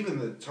then even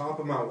the top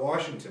of Mount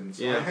Washington.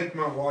 So I hiked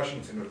Mount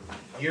Washington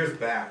years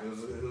back.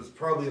 It was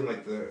probably in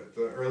like the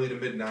early to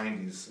mid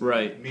 90s.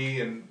 Right.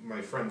 Me and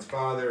my friend's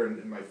father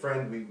and my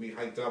friend, we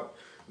hiked up.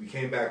 We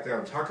came back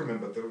down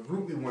Tuckerman, but the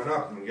route we went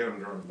up, and again I'm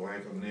drawing a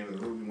blank on the name of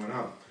the route we went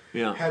up,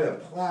 had a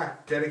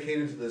plaque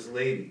dedicated to this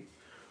lady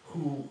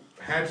who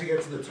had to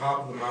get to the top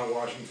of the Mount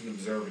Washington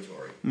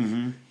Observatory.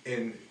 Mm-hmm.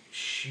 And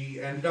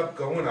she ended up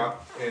going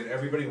up, and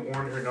everybody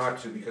warned her not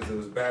to because there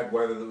was bad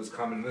weather that was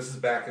coming. This is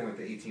back in like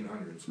the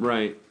 1800s.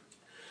 Right.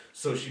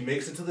 So she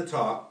makes it to the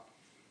top,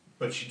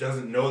 but she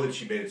doesn't know that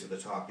she made it to the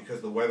top because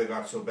the weather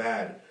got so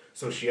bad.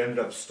 So she ended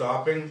up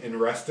stopping and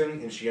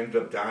resting, and she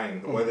ended up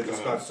dying. The weather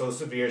just got so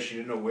severe, she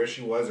didn't know where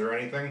she was or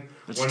anything.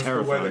 That's Once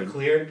terrifying. the weather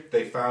cleared,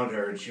 they found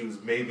her, and she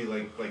was maybe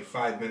like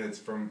 5 minutes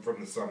from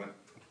the summit.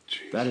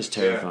 Jeez. That is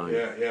terrifying.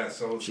 Yeah.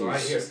 So I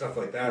hear stuff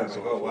like that. I'm like,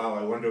 oh wow,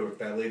 I wonder if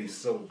that lady's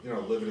still,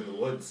 living in the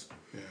woods.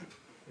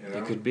 Yeah.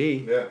 It could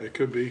be. Yeah. It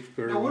could be.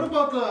 Now, what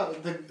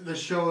about the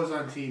shows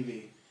on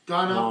TV?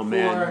 Done up Oh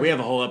man, we have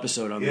a whole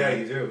episode on that. Yeah,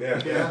 you do.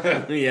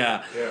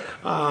 Yeah.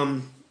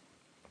 Yeah.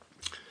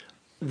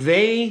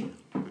 They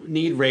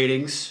need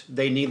ratings.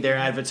 They need their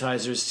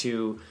advertisers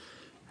to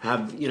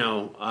have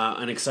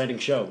an exciting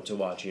show to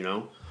watch.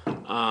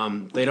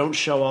 They don't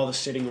show all the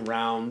sitting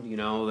around, they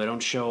don't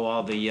show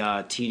all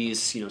the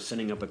tedious,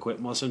 setting up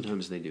equipment. Well,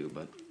 sometimes they do,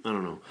 but I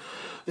don't know.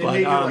 They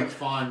make it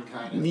fun,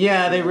 kind of.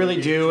 Yeah, they really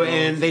do,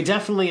 and they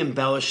definitely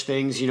embellish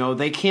things.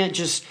 They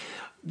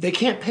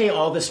can't pay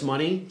all this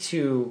money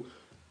to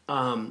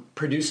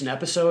produce an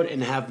episode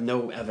and have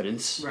no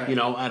evidence,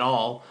 at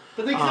all.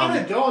 But they kind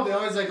of don't. They're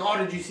always like, "Oh,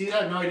 did you see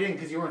that? No, I didn't,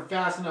 because you weren't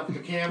fast enough with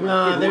the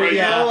camera." And then they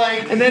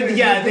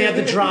have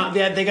the drama.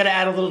 They got to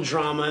add a little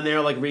drama in there,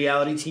 like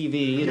reality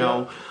TV,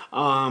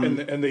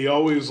 and they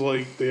always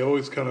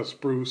kind of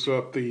spruce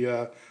up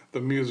the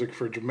music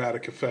for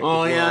dramatic effect.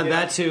 Oh as well.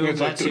 that too. It's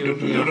That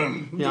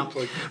too. Yeah.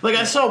 Like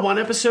I saw one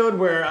episode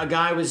where a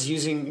guy was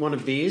using one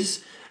of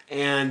these,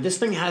 and this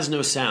thing has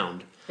no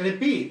sound. And it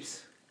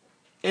beeps.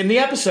 In the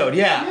episode,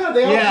 Yeah,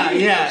 they all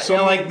yeah.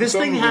 Like this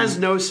thing has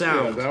no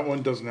sound. Yeah, that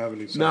one doesn't have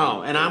any sound.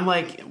 No, and I'm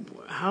like,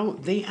 how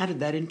they added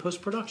that in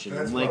post production?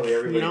 That's like, probably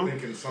everybody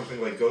thinking something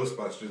like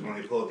Ghostbusters when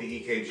they pull out the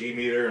EKG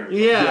meter. And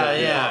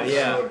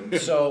yeah.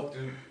 So,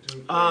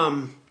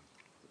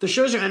 the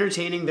shows are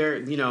entertaining. They're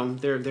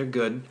they're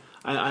good.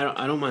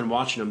 I don't mind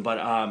watching them,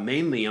 but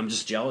mainly I'm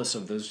just jealous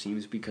of those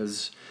teams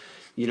because.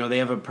 They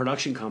have a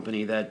production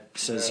company that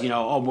says, we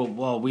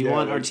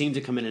want our team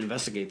to come in and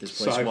investigate this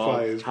place. Sci-fi well,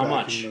 is how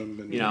much?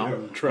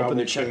 Open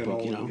their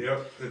checkbook,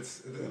 Yep,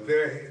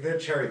 they're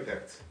cherry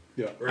picked.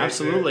 Yeah, right?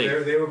 Absolutely.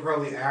 They were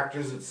probably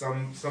actors at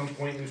some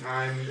point in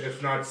time,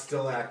 if not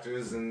still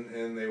actors,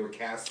 and they were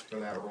cast for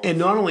that role. And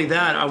not only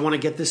that, I want to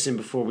get this in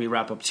before we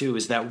wrap up too,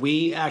 is that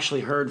we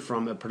actually heard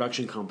from a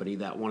production company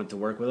that wanted to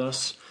work with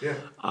us. Yeah.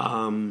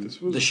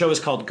 The show is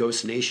called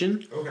Ghost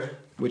Nation. Okay.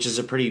 Which is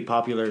a pretty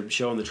popular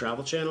show on the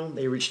Travel Channel.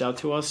 They reached out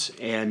to us,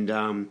 and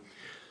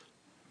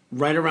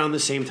right around the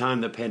same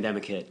time the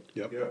pandemic hit.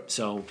 Yep.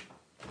 So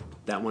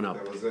that went up.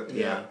 That was it.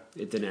 Yeah,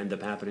 it didn't end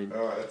up happening.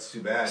 Oh, that's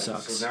too bad.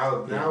 Sucks.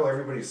 So now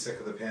everybody's sick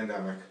of the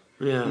pandemic.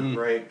 Yeah.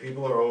 Right.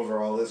 People are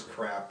over all this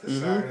crap. They're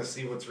starting to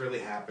see what's really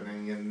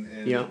happening,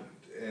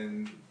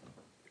 and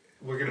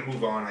we're gonna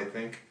move on, I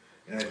think.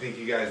 And I think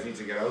you guys need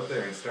to get out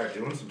there and start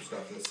doing some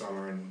stuff this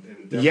summer.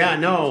 And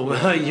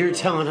you're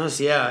telling us,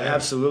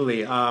 absolutely.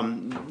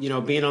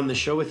 Being on the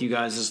show with you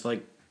guys is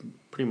like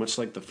pretty much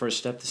like the first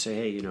step to say,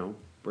 hey,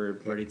 we're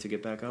ready to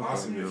get back out.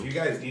 Awesome. There, If you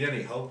guys need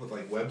any help with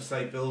like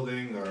website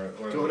building or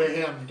go to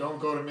him, don't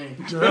go to me.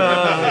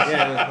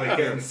 Like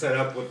getting set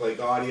up with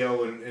like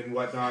audio and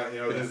whatnot. I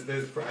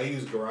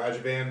use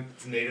GarageBand.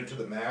 It's native to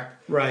the Mac.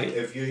 Right.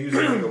 If you're using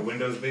like a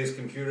Windows-based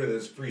computer,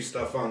 there's free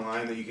stuff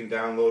online that you can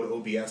download.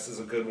 OBS is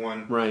a good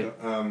one. Right.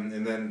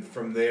 And then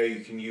from there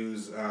you can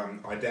use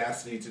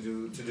Audacity to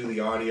do the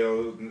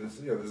audio. And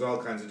there's all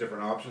kinds of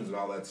different options and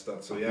all that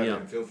stuff. So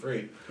man, feel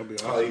free. That'll be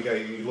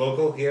awesome. You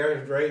local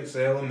here, right?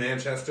 Salem,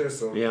 Manchester.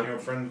 So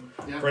friends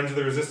of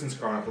the Resistance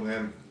Chronicle,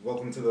 man.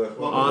 Welcome to the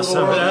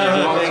awesome.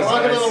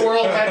 Welcome to the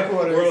world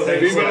headquarters.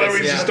 This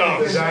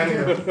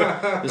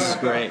is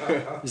great.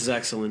 This is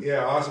excellent.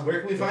 Yeah, awesome.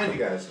 Where can we find you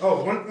guys?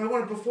 Oh,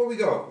 before we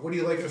go, what do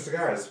you like for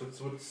cigars?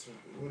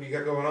 What do you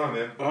got going on,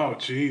 man? Oh,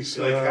 jeez.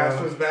 You like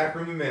Castro's Back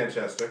Room in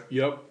Manchester?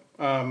 Yep.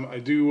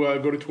 I do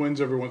go to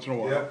Twins every once in a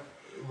while. Yep.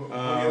 What do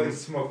you like to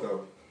smoke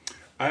though?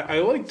 I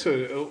like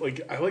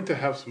to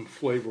have some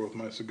flavor with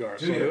my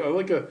cigars. I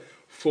like a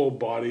full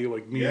body,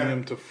 like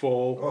medium to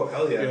full. Oh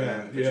hell yeah,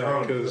 man! Yeah,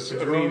 because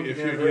I mean, if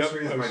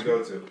is my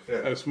go-to.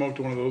 Yeah. I smoked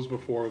one of those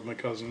before with my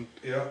cousin.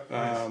 Yeah.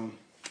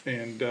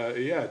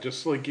 Nice.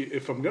 Just like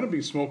if I'm gonna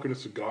be smoking a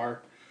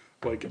cigar,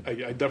 like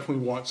I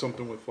definitely want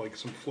something with like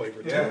some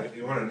flavor to it. Yeah,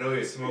 you want to know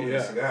you're smoking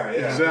a cigar.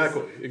 Yeah,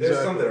 exactly. There's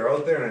some that are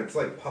out there and it's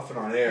like puffing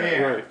on air.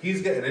 Yeah. Right.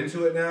 He's getting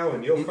into it now,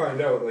 and you'll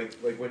find out.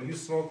 Like when you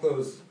smoke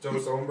those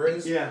Dos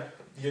Hombres,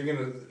 you're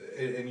gonna.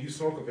 And you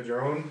smoke a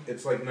Padron,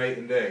 it's like night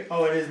and day.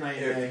 Oh, it is night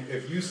and day.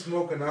 If you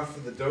smoke enough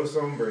of the Dos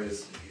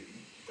Hombres,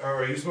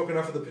 or you smoke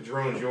enough of the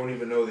Padrones, you won't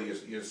even know that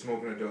you're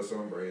smoking a Dos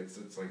Hombre. It's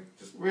like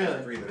just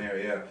breathing air,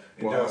 yeah.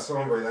 And Dos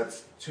Hombre,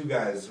 that's two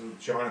guys,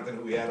 Jonathan,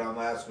 who we had on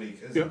last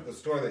week, the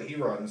store that he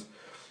runs,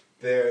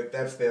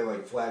 that's their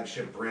like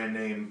flagship brand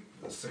name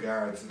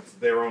cigar. It's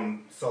their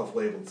own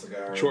self-labeled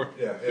cigar. Sure.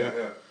 Yeah,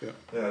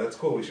 that's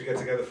cool. We should get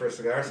together for a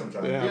cigar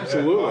sometime. Yeah,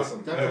 absolutely.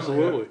 Awesome.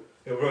 Absolutely.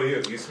 Yeah, what about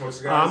you? You smoke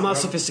cigars? I'm not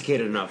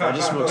sophisticated enough. I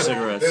just smoke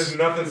cigarettes. There's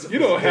nothing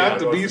sophisticated. You don't have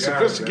to be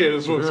cigars, sophisticated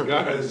to smoke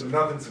cigars. There's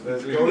nothing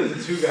sophisticated. Go to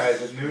the two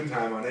guys at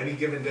noontime on any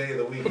given day of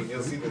the week, and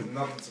you'll see there's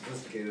nothing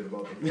sophisticated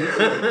about them.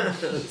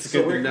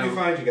 So where can we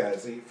find you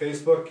guys?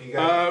 Facebook? You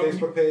got a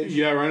Facebook page?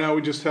 Yeah, right now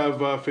we just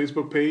have a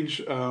Facebook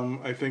page.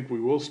 I think we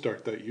will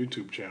start that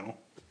YouTube channel.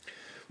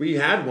 We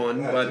had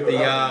one, but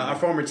our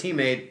former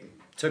teammate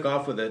took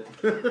off with it.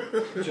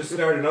 Just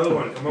start another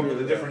one. Come up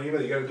with a different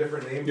email. You got a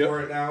different name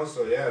for it now,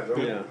 so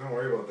don't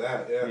worry about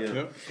that.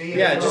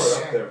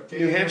 Just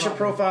New Hampshire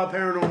Profile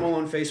Paranormal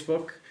on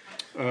Facebook.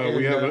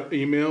 We have an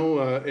email,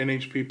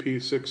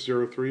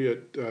 nhpp603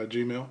 at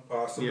gmail.com.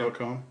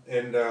 Awesome.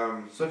 And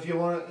so if you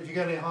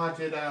got any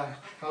haunted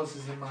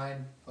houses in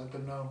mind, let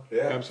them know.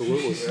 Yeah,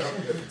 absolutely.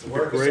 It's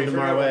working. Great in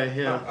our way.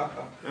 Yeah,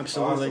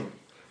 absolutely. Awesome.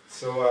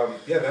 So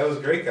that was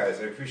great, guys.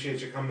 I appreciate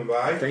you coming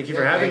by. Thank you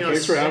for having us.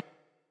 Thanks for having